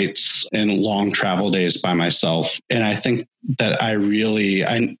 16-hour flights and long travel days by myself. And I think that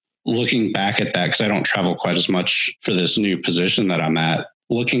I'm looking back at that, because I don't travel quite as much for this new position that I'm at,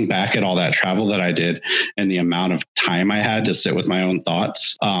 looking back at all that travel that I did and the amount of time I had to sit with my own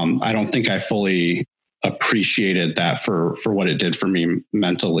thoughts, I don't think I fully appreciated that for what it did for me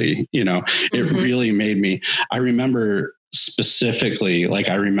mentally. You know, it really made me, I remember specifically, like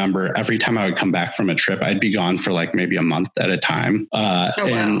I remember every time I would come back from a trip, I'd be gone for like maybe a month at a time.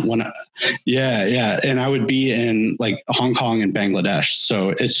 And and I would be in like Hong Kong and Bangladesh.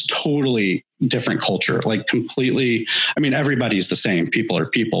 So it's totally different culture, like completely. I mean, everybody's the same. People are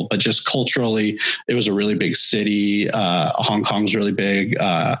people, but just culturally, it was a really big city. Hong Kong's really big.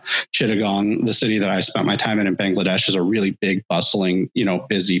 Chittagong, the city that I spent my time in Bangladesh, is a really big, bustling, you know,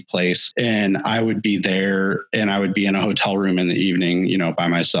 busy place. And I would be there and I would be in a hotel room in the evening, you know, by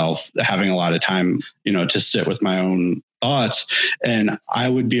myself, having a lot of time, you know, to sit with my own thoughts. And I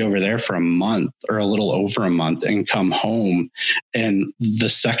would be over there for a month or a little over a month and come home. And the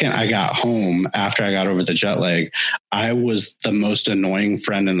second I got home, after I got over the jet lag, I was the most annoying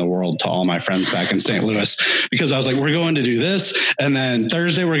friend in the world to all my friends back in St. Louis, because I was like, we're going to do this. And then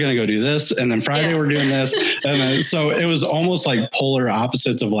Thursday, we're going to go do this. And then Friday, we're doing this. And then, so it was almost like polar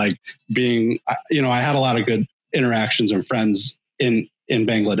opposites of like being, you know, I had a lot of good interactions and friends in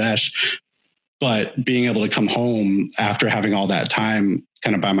Bangladesh, but being able to come home after having all that time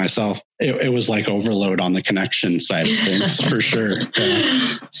kind of by myself, it was like overload on the connection side of things for sure.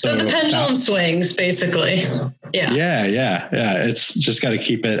 Yeah. So the pendulum swings basically. Yeah. It's just got to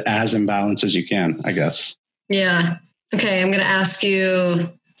keep it as in balance as you can, I guess. Yeah. Okay. I'm going to ask you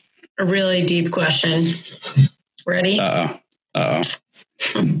a really deep question. Ready? I'm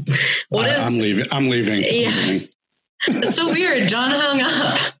leaving. I'm leaving. Yeah. It's so weird. John hung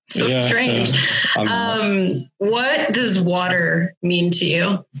up. So strange. What does water mean to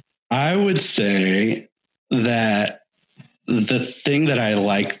you? I would say that the thing that I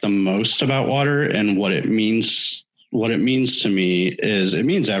like the most about water and what it means to me is it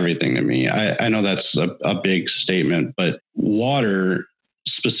means everything to me. I know that's a big statement, but water,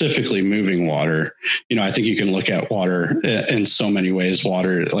 specifically moving water, you know, I think you can look at water in so many ways.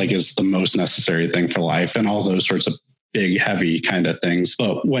 Water like is the most necessary thing for life and all those sorts of big, heavy kind of things.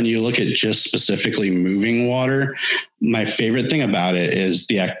 But when you look at just specifically moving water, my favorite thing about it is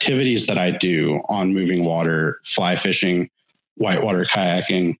the activities that I do on moving water, fly fishing, whitewater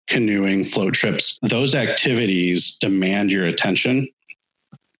kayaking, canoeing, float trips. Those activities demand your attention.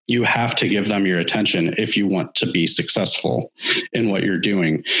 You have to give them your attention if you want to be successful in what you're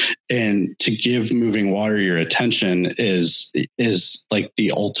doing. And to give moving water your attention is like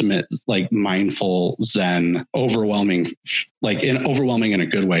the ultimate, like mindful Zen, overwhelming in a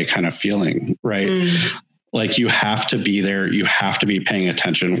good way kind of feeling, right? Like, you have to be there. You have to be paying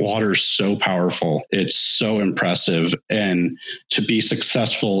attention. Water's so powerful. It's so impressive. And to be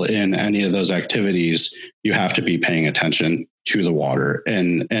successful in any of those activities, you have to be paying attention to the water,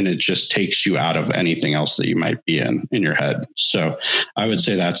 and it just takes you out of anything else that you might be in your head. So I would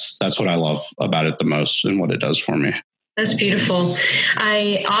say that's what I love about it the most and what it does for me. That's beautiful.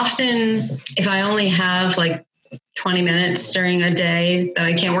 I often, if I only have like 20 minutes during a day that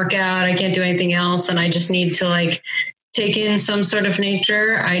I can't work out, I can't do anything else, and I just need to like take in some sort of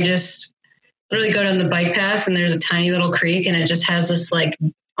nature, I just literally go down the bike path, and there's a tiny little creek, and it just has this like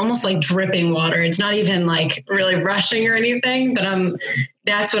almost like dripping water. It's not even like really rushing or anything, but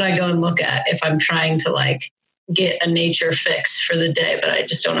that's what I go and look at if I'm trying to like get a nature fix for the day, but I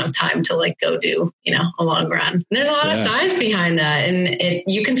just don't have time to like go do, a long run. And there's a lot of science behind that, and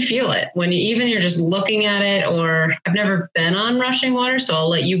you can feel it when you're just looking at it. Or I've never been on rushing water, so I'll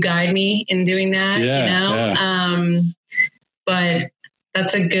let you guide me in doing that, but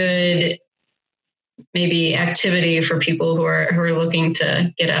that's a good maybe activity for people who are looking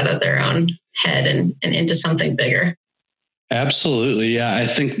to get out of their own head and into something bigger. Absolutely. Yeah. I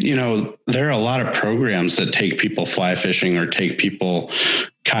think, there are a lot of programs that take people fly fishing or take people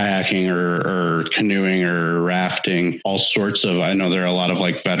kayaking or canoeing or rafting, all sorts of, I know there are a lot of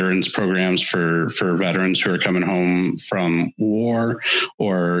like veterans programs for veterans who are coming home from war,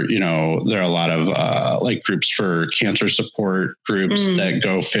 or, there are a lot of like groups for cancer support groups that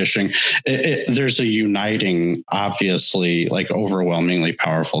go fishing. There's a uniting, obviously, like overwhelmingly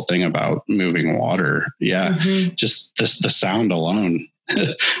powerful thing about moving water. Yeah. Just the sound alone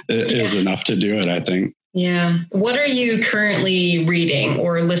is enough to do it, I think. Yeah. What are you currently reading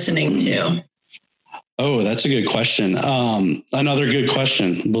or listening to? Oh, that's a good question. Another good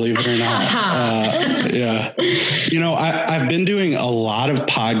question, believe it or not. Yeah. I've been doing a lot of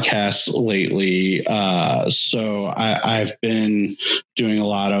podcasts lately. So I've been doing a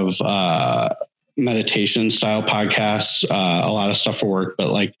lot of meditation style podcasts, a lot of stuff for work, but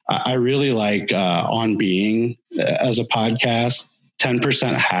like I really like On Being as a podcast.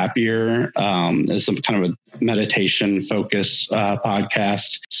 10% Happier is some kind of a meditation focused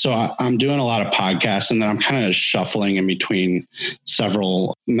podcast. So I'm doing a lot of podcasts, and then I'm kind of shuffling in between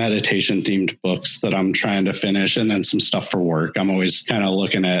several meditation themed books that I'm trying to finish, and then some stuff for work. I'm always kind of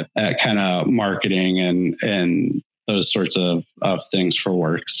looking at kind of marketing and those sorts of things for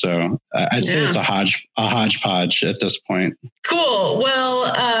work. So I'd say it's a hodgepodge at this point. Cool.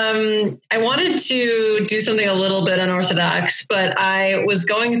 Well, I wanted to do something a little bit unorthodox, but I was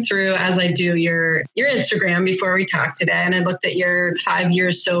going through, as I do, your Instagram before we talked today, and I looked at your 5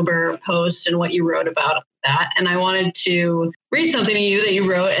 years sober post and what you wrote about that. And I wanted to read something to you that you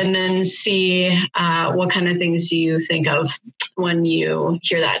wrote, and then see what kind of things you think of when you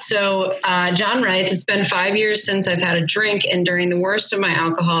hear that. So John writes, "It's been 5 years since I've had a drink, and during the worst of my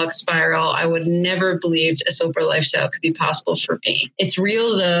alcoholic spiral, I would never believed a sober lifestyle could be possible for me. It's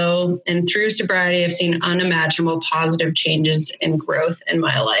real though, and through sobriety, I've seen unimaginable positive changes and growth in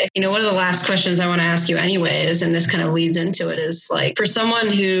my life." One of the last questions I want to ask you anyways, and this kind of leads into it, is like, for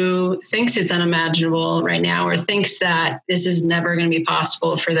someone who thinks it's unimaginable right now, or thinks that this is never going to be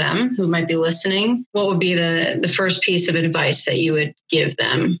possible for them, who might be listening, what would be the first piece of advice that you would give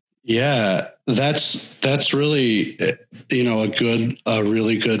them? Yeah, that's really, a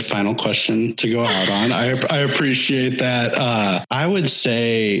really good final question to go out on. I appreciate that. I would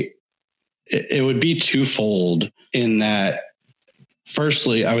say it would be twofold in that,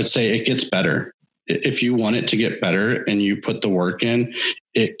 firstly, I would say it gets better. If you want it to get better and you put the work in,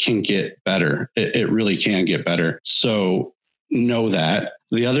 it can get better. It really can get better. So know that.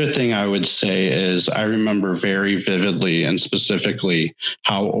 The other thing I would say is I remember very vividly and specifically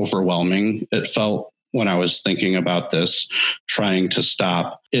how overwhelming it felt when I was thinking about this, trying to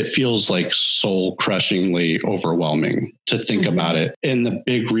stop. It feels like soul crushingly overwhelming to think about it. And the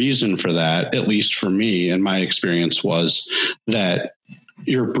big reason for that, at least for me and my experience, was that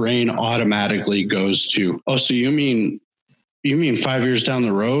your brain automatically goes to, oh, so you mean 5 years down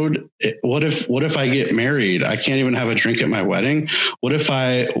the road? What if I get married? I can't even have a drink at my wedding. What if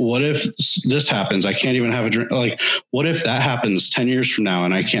this happens? I can't even have a drink. Like, what if that happens 10 years from now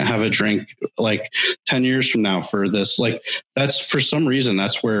and I can't have a drink like 10 years from now for this? Like, that's, for some reason,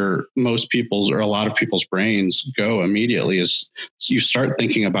 that's where most people's, or a lot of people's brains go immediately, is you start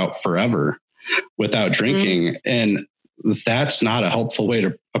thinking about forever without drinking. And that's not a helpful way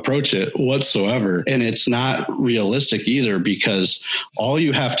to approach it whatsoever. And it's not realistic either, because all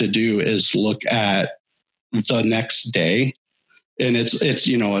you have to do is look at the next day And it's,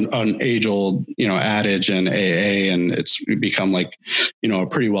 you know, an age old, you know, adage in AA, and it's become like, you know, a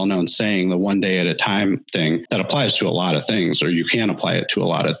pretty well-known saying, the one day at a time thing that applies to a lot of things, or you can apply it to a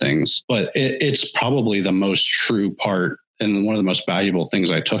lot of things, but it's probably the most true part. And one of the most valuable things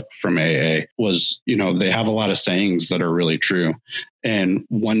I took from AA was, you know, they have a lot of sayings that are really true. And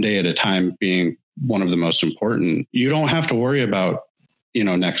one day at a time being one of the most important. You don't have to worry about, you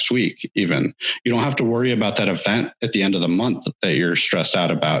know, next week, even. You don't have to worry about that event at the end of the month that you're stressed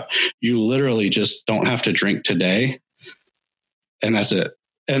out about. You literally just don't have to drink today. And that's it.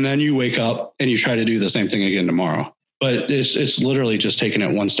 And then you wake up and you try to do the same thing again tomorrow. But it's literally just taking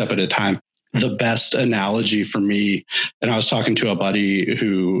it one step at a time. The best analogy for me, and I was talking to a buddy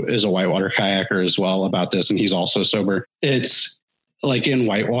who is a whitewater kayaker as well about this, and he's also sober. It's like in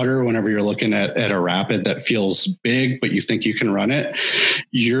whitewater, whenever you're looking at a rapid that feels big, but you think you can run it,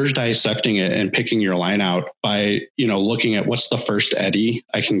 you're dissecting it and picking your line out by, you know, looking at what's the first eddy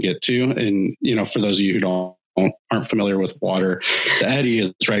I can get to. And, you know, for those of you who aren't familiar with water, the eddy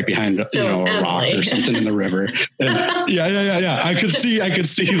is right behind, you know, a rock or something in the river. And yeah. I could see the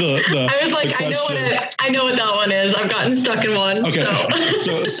I was like, I know what that one is. I've gotten stuck in one. Okay.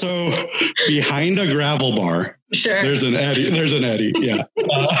 So behind a gravel bar, sure, there's an eddy. Yeah.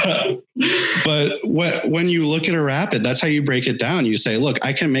 But when you look at a rapid, that's how you break it down. You say, look,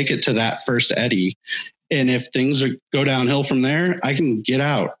 I can make it to that first eddy. And if things go downhill from there, I can get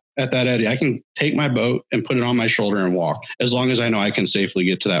out at that eddy. I can take my boat and put it on my shoulder and walk, as long as I know I can safely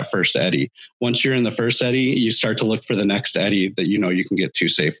get to that first eddy. Once you're in the first eddy, you start to look for the next eddy that you know you can get to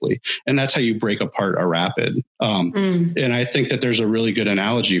safely. And that's how you break apart a rapid. And I think that there's a really good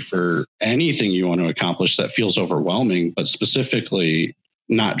analogy for anything you want to accomplish that feels overwhelming, but specifically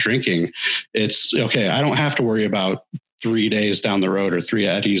not drinking. It's okay. I don't have to worry about 3 days down the road or 3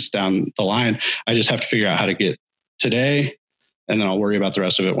 eddies down the line. I just have to figure out how to get today, and then I'll worry about the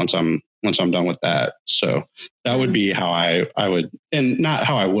rest of it once I'm done with that. So that would be how I would, and not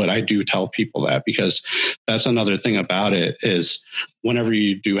how I would. I do tell people that, because that's another thing about it is whenever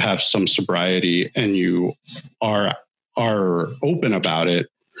you do have some sobriety and you are open about it,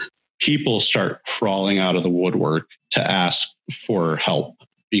 people start crawling out of the woodwork to ask for help,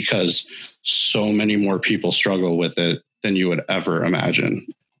 because so many more people struggle with it than you would ever imagine.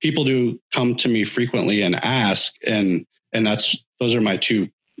 People do come to me frequently and ask, and those are my 2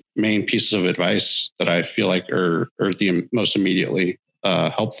 main pieces of advice that I feel like are the most immediately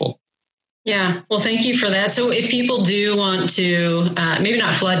helpful. Yeah. Well, thank you for that. So if people do want to maybe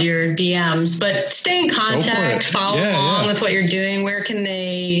not flood your DMs, but stay in contact, follow along with what you're doing, where can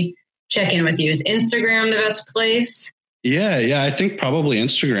they check in with you? Is Instagram the best place? Yeah. I think probably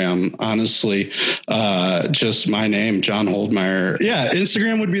Instagram, honestly, just my name, John Holdmeyer. Yeah.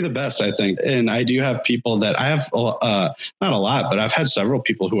 Instagram would be the best, I think. And I do have people that I have, not a lot, but I've had several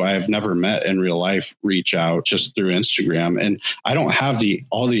people who I have never met in real life reach out just through Instagram. And I don't have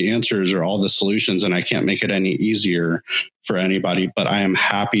all the answers or all the solutions, and I can't make it any easier for anybody, but I am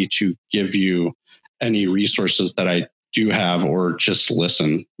happy to give you any resources that I do have, or just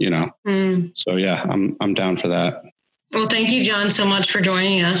listen, you know? So yeah, I'm down for that. Well, thank you, John, so much for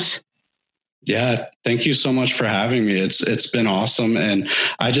joining us. Yeah, thank you so much for having me. It's been awesome. And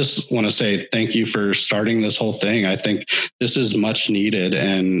I just want to say thank you for starting this whole thing. I think this is much needed.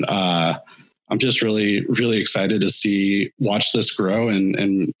 And I'm just really, really excited to watch this grow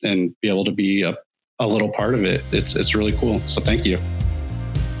and be able to be a little part of it. It's really cool. So thank you.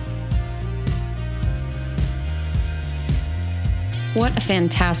 What a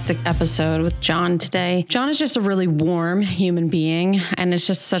fantastic episode with John today. John is just a really warm human being, and it's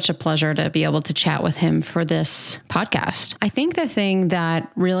just such a pleasure to be able to chat with him for this podcast. I think the thing that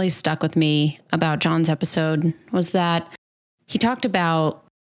really stuck with me about John's episode was that he talked about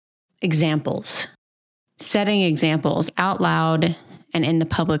examples, setting examples out loud and in the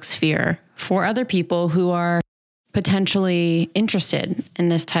public sphere for other people who are potentially interested in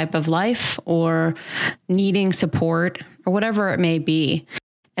this type of life or needing support or whatever it may be.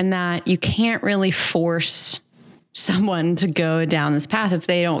 And that you can't really force someone to go down this path if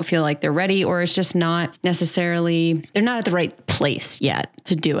they don't feel like they're ready, or it's just not necessarily, they're not at the right place yet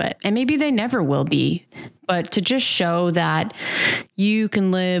to do it. And maybe they never will be, but to just show that you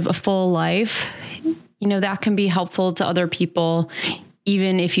can live a full life, you know, that can be helpful to other people,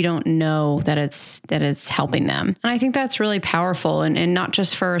 even if you don't know that it's helping them. And I think that's really powerful, and not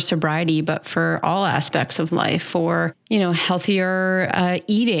just for sobriety, but for all aspects of life, for, you know, healthier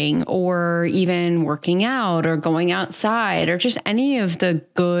eating, or even working out or going outside, or just any of the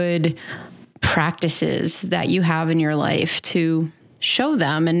good practices that you have in your life to show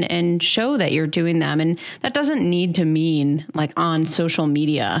them and show that you're doing them. And that doesn't need to mean like on social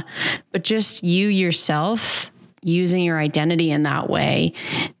media, but just you yourself using your identity in that way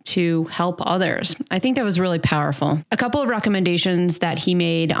to help others. I think that was really powerful. A couple of recommendations that he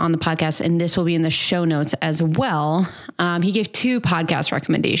made on the podcast, and this will be in the show notes as well. He gave 2 podcast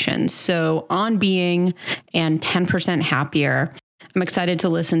recommendations. So On Being and 10% Happier. I'm excited to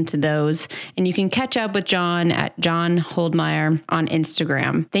listen to those. And you can catch up with John at John Holdmeyer on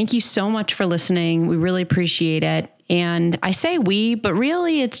Instagram. Thank you so much for listening. We really appreciate it. And I say we, but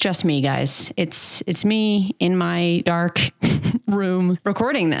really it's just me, guys. It's me in my dark room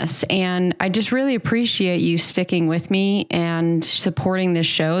recording this. And I just really appreciate you sticking with me and supporting this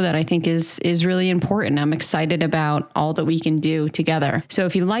show that I think is really important. I'm excited about all that we can do together. So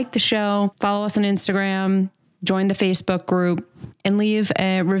if you like the show, follow us on Instagram, join the Facebook group, and leave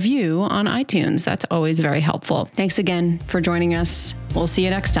a review on iTunes. That's always very helpful. Thanks again for joining us. We'll see you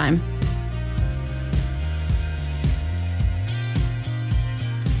next time.